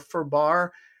there are for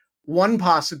Barr. One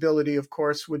possibility, of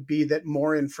course, would be that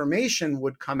more information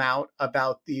would come out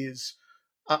about these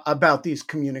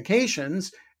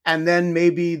communications, and then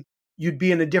maybe you'd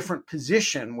be in a different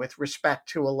position with respect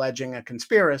to alleging a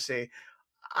conspiracy.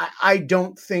 I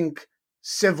don't think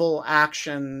civil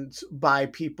actions by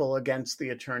people against the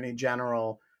attorney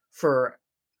general for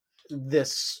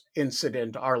this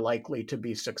incident are likely to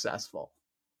be successful.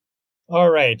 All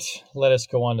right, let us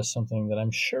go on to something that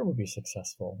I'm sure will be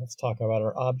successful. Let's talk about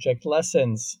our object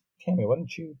lessons. Cami, why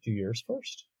don't you do yours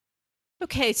first?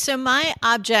 Okay, so my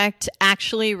object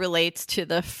actually relates to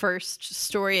the first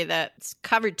story that's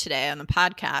covered today on the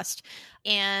podcast.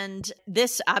 And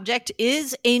this object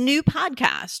is a new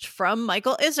podcast from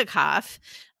Michael Isikoff.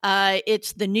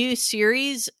 It's the new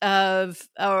series a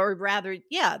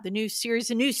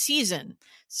new season,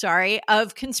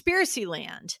 of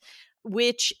Conspiracyland,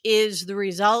 which is the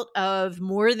result of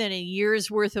more than a year's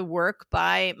worth of work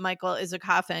by Michael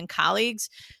Isikoff and colleagues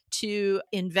to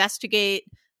investigate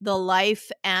the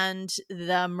life and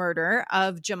the murder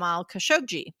of Jamal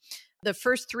Khashoggi. The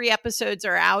first 3 episodes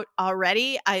are out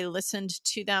already. I listened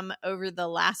to them over the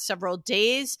last several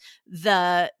days.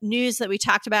 The news that we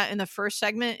talked about in the first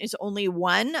segment is only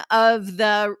one of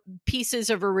the pieces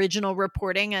of original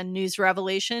reporting and news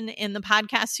revelation in the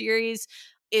podcast series.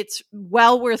 It's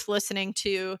well worth listening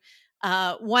to.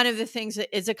 One of the things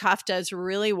that Isikoff does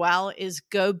really well is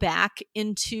go back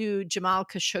into Jamal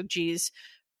Khashoggi's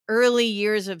early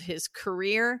years of his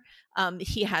career.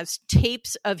 He has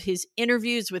tapes of his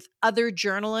interviews with other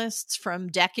journalists from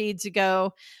decades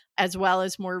ago, as well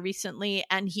as more recently.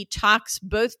 And he talks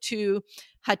both to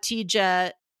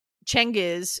Hatice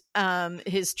Cengiz,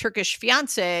 his Turkish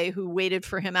fiance, who waited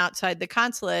for him outside the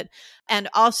consulate, and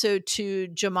also to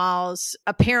Jamal's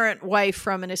apparent wife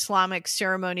from an Islamic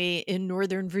ceremony in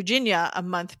Northern Virginia a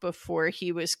month before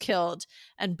he was killed.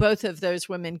 And both of those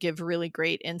women give really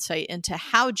great insight into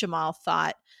how Jamal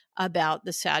thought about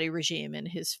the Saudi regime in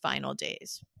his final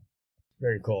days.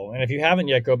 Very cool. And if you haven't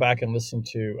yet, go back and listen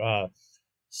to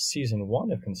season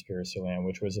 1 of Conspiracyland,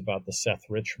 which was about the Seth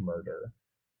Rich murder.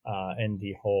 And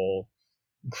the whole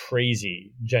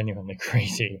crazy, genuinely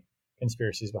crazy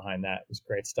conspiracies behind that. It was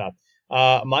great stuff.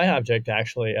 My object,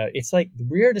 actually, it's like the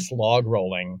weirdest log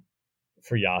rolling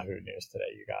for Yahoo News today,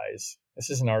 you guys.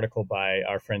 This is an article by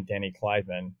our friend Danny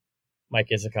Kleidman, Mike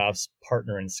Isikoff's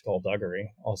partner in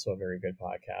Skullduggery, also a very good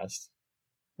podcast.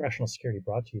 Rational Security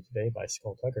brought to you today by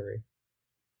Skullduggery.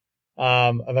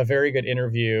 Of a very good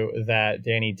interview that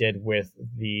Danny did with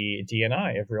the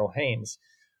DNI of Real Haynes,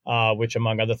 which,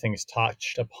 among other things,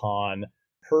 touched upon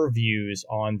her views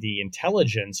on the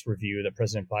intelligence review that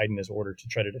President Biden has ordered to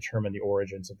try to determine the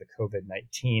origins of the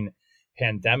COVID-19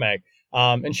 pandemic.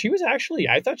 And she was actually,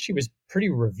 I thought she was pretty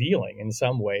revealing in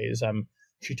some ways.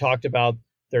 She talked about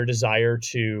their desire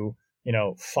to,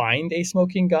 find a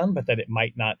smoking gun, but that it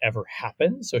might not ever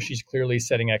happen. So she's clearly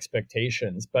setting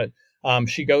expectations. But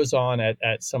she goes on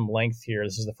at some length here.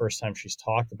 This is the first time she's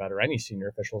talked about, or any senior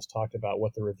officials talked about,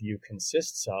 what the review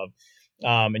consists of.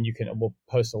 And we'll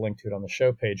post a link to it on the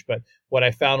show page. But what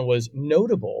I found was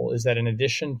notable is that in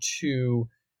addition to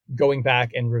going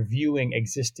back and reviewing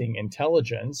existing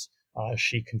intelligence,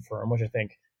 she confirmed, which I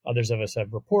think others of us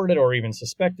have reported or even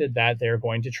suspected, that they're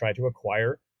going to try to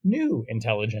acquire new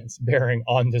intelligence bearing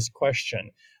on this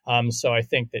question. So I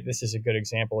think that this is a good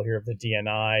example here of the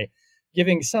DNI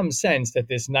giving some sense that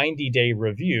this 90-day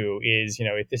review is,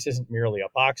 this isn't merely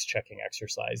a box checking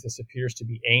exercise. This appears to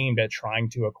be aimed at trying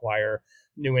to acquire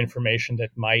new information that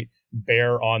might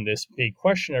bear on this big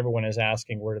question everyone is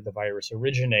asking, where did the virus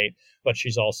originate? But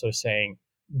she's also saying,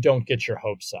 don't get your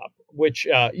hopes up, which,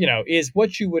 is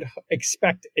what you would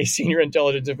expect a senior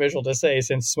intelligence official to say,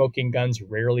 since smoking guns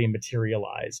rarely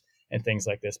materialize and things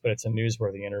like this. But it's a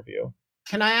newsworthy interview.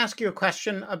 Can I ask you a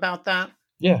question about that?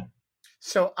 Yeah.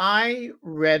 So I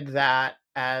read that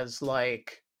as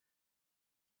like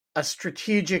a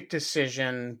strategic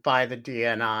decision by the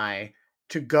DNI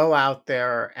to go out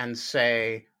there and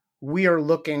say, we are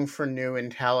looking for new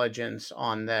intelligence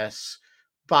on this,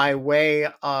 by way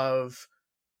of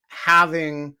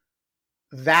having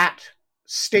that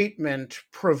statement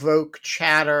provoke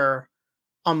chatter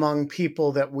among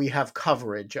people that we have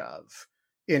coverage of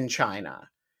in China.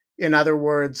 In other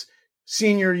words,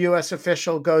 senior U.S.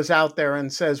 official goes out there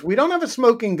and says, we don't have a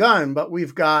smoking gun, but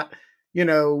we've got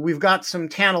some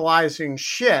tantalizing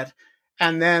shit.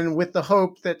 And then with the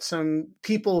hope that some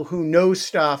people who know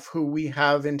stuff, who we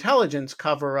have intelligence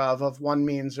cover of one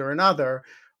means or another,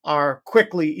 are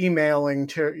quickly emailing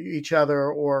to each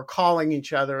other or calling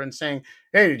each other and saying,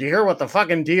 hey, did you hear what the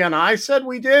fucking DNI said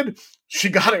we did? She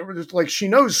got it. It's like, she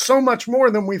knows so much more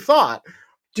than we thought.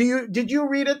 Did you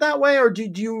read it that way, or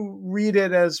did you read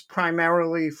it as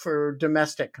primarily for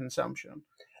domestic consumption?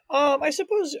 I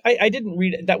suppose I didn't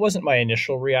read it. That wasn't my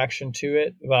initial reaction to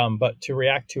it. But to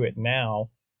react to it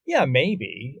now, yeah,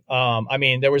 maybe.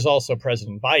 There was also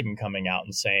President Biden coming out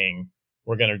and saying,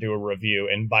 we're going to do a review.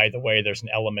 And by the way, there's an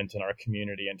element in our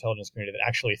intelligence community, that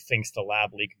actually thinks the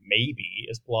lab leak maybe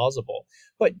is plausible.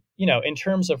 But, in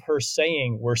terms of her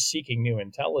saying we're seeking new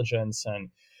intelligence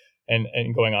and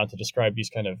going on to describe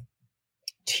these kind of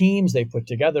teams they put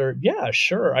together, yeah,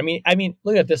 sure. I mean,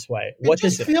 look at it this way. What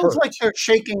does it feels hurt? Like they're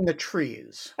shaking the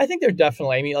trees. I think they're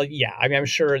definitely, I'm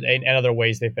sure in other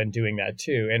ways they've been doing that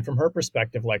too. And from her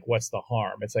perspective, like, what's the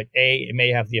harm? It's like, it may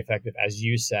have the effect of, as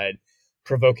you said,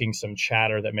 provoking some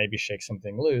chatter that maybe shakes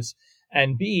something loose.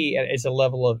 And B, is a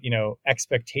level of,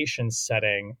 expectation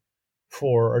setting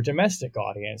for a domestic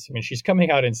audience. She's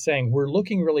coming out and saying, we're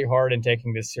looking really hard and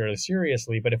taking this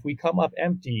seriously, but if we come up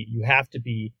empty, you have to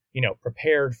be,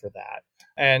 prepared for that.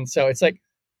 And so it's like,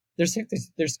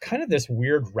 there's kind of this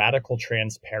weird radical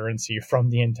transparency from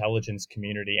the intelligence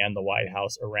community and the White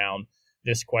House around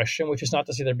this question, which is not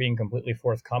to say they're being completely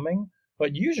forthcoming,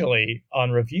 but usually on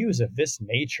reviews of this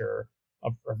nature,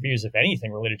 of reviews of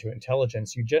anything related to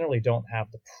intelligence, you generally don't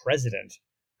have the president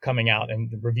coming out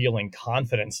and revealing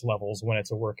confidence levels when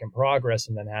it's a work in progress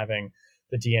and then having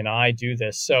the DNI do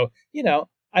this. So,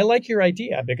 I like your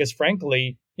idea because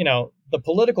frankly, the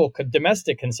political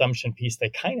domestic consumption piece, they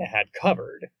kind of had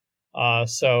covered.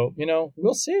 So,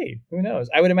 we'll see. Who knows?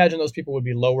 I would imagine those people would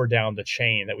be lower down the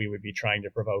chain that we would be trying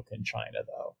to provoke in China,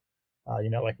 though.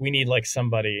 Like we need like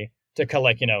somebody to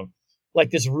collect, like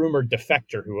this rumored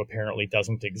defector who apparently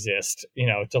doesn't exist,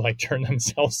 to like turn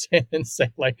themselves in and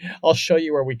say, like, I'll show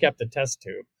you where we kept the test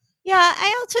tube. Yeah,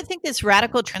 I also think this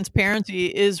radical transparency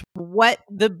is what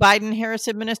the Biden-Harris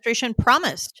administration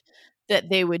promised that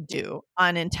they would do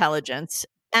on intelligence,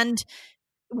 and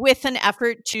with an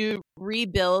effort to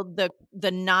rebuild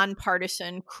the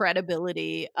nonpartisan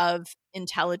credibility of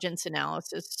intelligence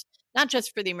analysis, not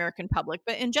just for the American public,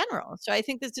 but in general. So I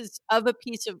think this is of a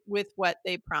piece with what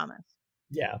they promised.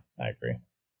 Yeah, I agree.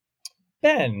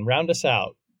 Ben, round us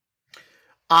out.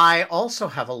 I also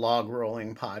have a log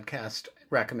rolling podcast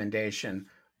recommendation,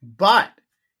 but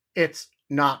it's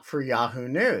not for Yahoo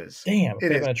News. Damn,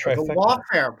 it is for the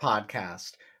Lawfare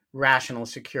podcast, Rational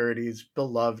Security's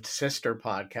beloved sister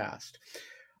podcast.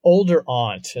 Older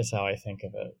aunt is how I think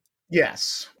of it.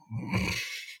 Yes.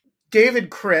 David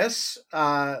Criss,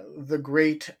 the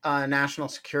great national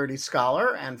security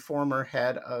scholar and former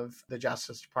head of the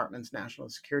Justice Department's National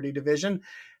Security Division,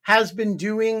 has been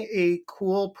doing a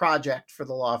cool project for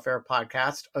the Lawfare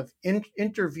podcast of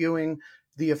interviewing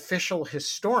the official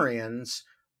historians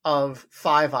of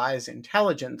Five Eyes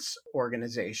intelligence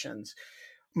organizations.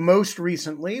 Most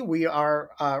recently, we are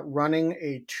running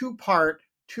a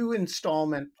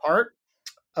two-installment part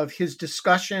of his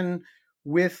discussion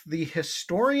with the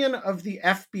historian of the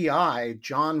FBI,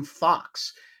 John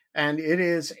Fox. And it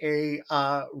is a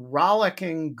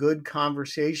rollicking good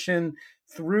conversation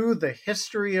through the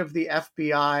history of the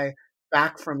FBI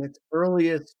back from its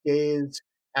earliest days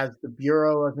as the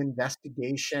Bureau of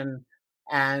Investigation.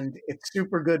 And it's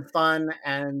super good fun.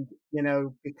 And,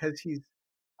 because he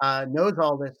knows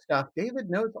all this stuff, David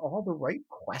knows all the right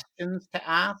questions to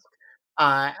ask.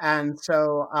 And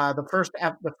so the first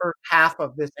half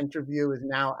of this interview is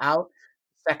now out.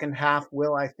 The second half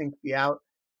will, I think, be out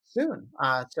soon.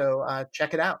 So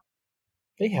check it out.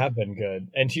 They have been good.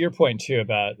 And to your point, too,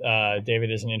 about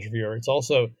David as an interviewer, it's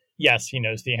also, yes, he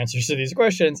knows the answers to these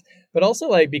questions, but also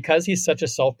like because he's such a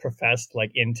self-professed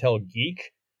like Intel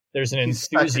geek, there's an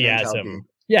enthusiasm.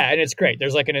 Yeah, and it's great.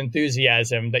 There's like an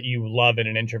enthusiasm that you love in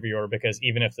an interviewer because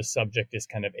even if the subject is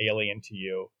kind of alien to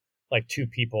you, like two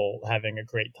people having a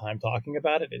great time talking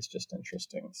about it is just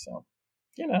interesting. So,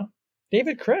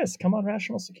 David Criss, come on,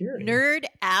 Rational Security. Nerd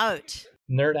out.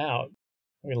 Nerd out.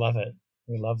 We love it.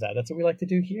 We love that. That's what we like to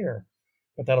do here.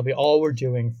 But that'll be all we're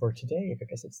doing for today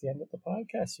because it's the end of the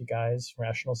podcast, you guys.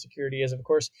 Rational Security is, of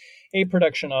course, a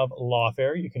production of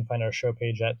Lawfare. You can find our show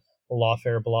page at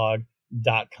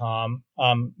lawfareblog.com.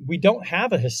 We don't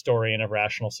have a historian of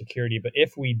Rational Security, but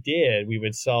if we did, we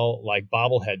would sell like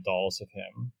bobblehead dolls of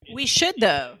him. We should,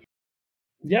 though.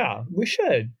 Yeah, we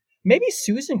should. Maybe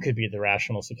Susan could be the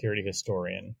Rational Security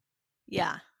historian.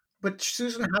 Yeah. But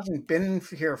Susan hasn't been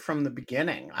here from the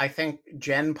beginning. I think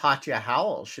Jen Patja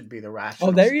Howell should be the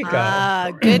Rational. Oh, there you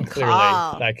go. Good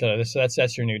call.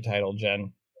 That's your new title,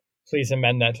 Jen. Please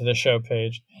amend that to the show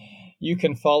page. You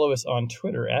can follow us on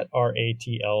Twitter at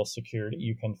RATL Security.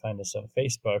 You can find us on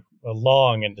Facebook, a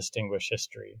long and distinguished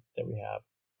history that we have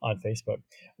on Facebook.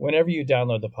 Whenever you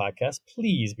download the podcast,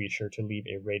 please be sure to leave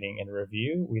a rating and a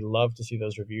review. We love to see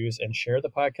those reviews and share the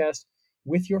podcast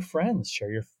with your friends.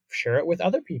 Share it with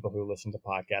other people who listen to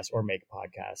podcasts or make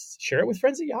podcasts. Share it with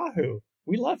friends at Yahoo.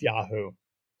 We love Yahoo.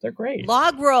 They're great.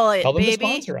 Log roll it, Tell them baby. to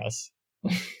sponsor us.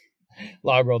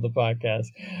 Log roll the podcast.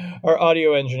 Our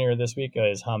audio engineer this week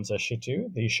is Hamza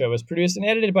Shitu. The show is produced and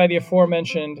edited by the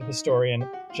aforementioned historian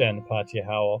Jen Patja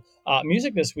Howell.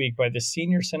 Music this week by the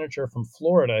senior senator from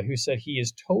Florida who said he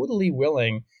is totally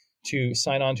willing to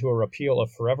sign on to a repeal of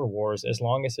Forever Wars as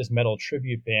long as his metal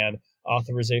tribute band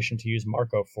Authorization to Use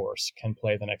Marco Force can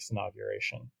play the next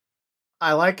inauguration.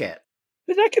 I like it.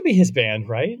 But that could be his band,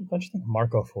 right? Don't you think?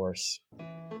 Marco Force.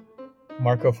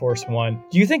 Marco Force 1.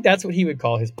 Do you think that's what he would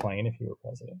call his plane if he were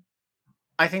president?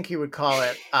 I think he would call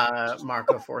it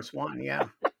Marco Force 1, yeah.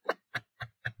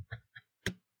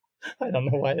 I don't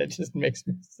know why that just makes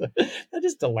me that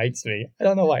just delights me. I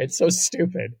don't know why. It's so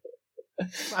stupid.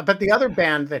 But the other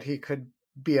band that he could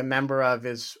be a member of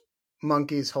is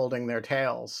Monkeys Holding Their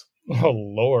Tails. Oh,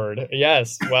 Lord.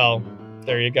 Yes. Well,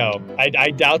 there you go.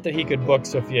 I doubt that he could book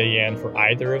Sophia Yan for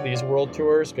either of these world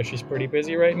tours because she's pretty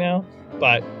busy right now,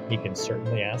 but he can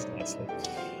certainly ask nicely.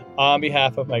 On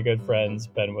behalf of my good friends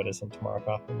Ben Wittes and Tamara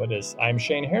Kaufman Wittes, I'm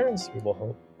Shane Harris. We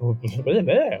will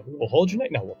hold you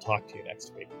next. No, we'll talk to you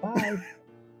next week. Bye.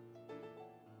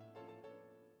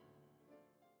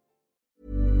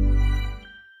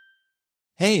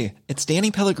 Hey, it's Danny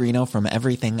Pellegrino from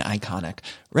Everything Iconic.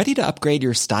 Ready to upgrade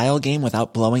your style game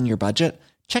without blowing your budget?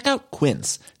 Check out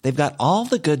Quince. They've got all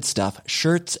the good stuff,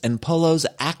 shirts and polos,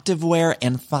 activewear,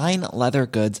 and fine leather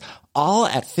goods, all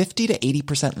at 50 to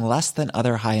 80% less than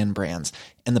other high-end brands.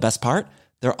 And the best part?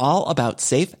 They're all about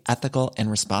safe, ethical,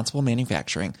 and responsible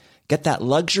manufacturing. Get that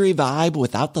luxury vibe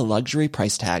without the luxury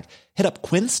price tag. Hit up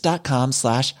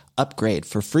quince.com/upgrade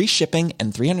for free shipping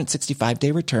and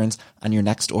 365-day returns on your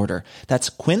next order. That's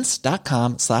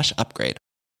quince.com/upgrade.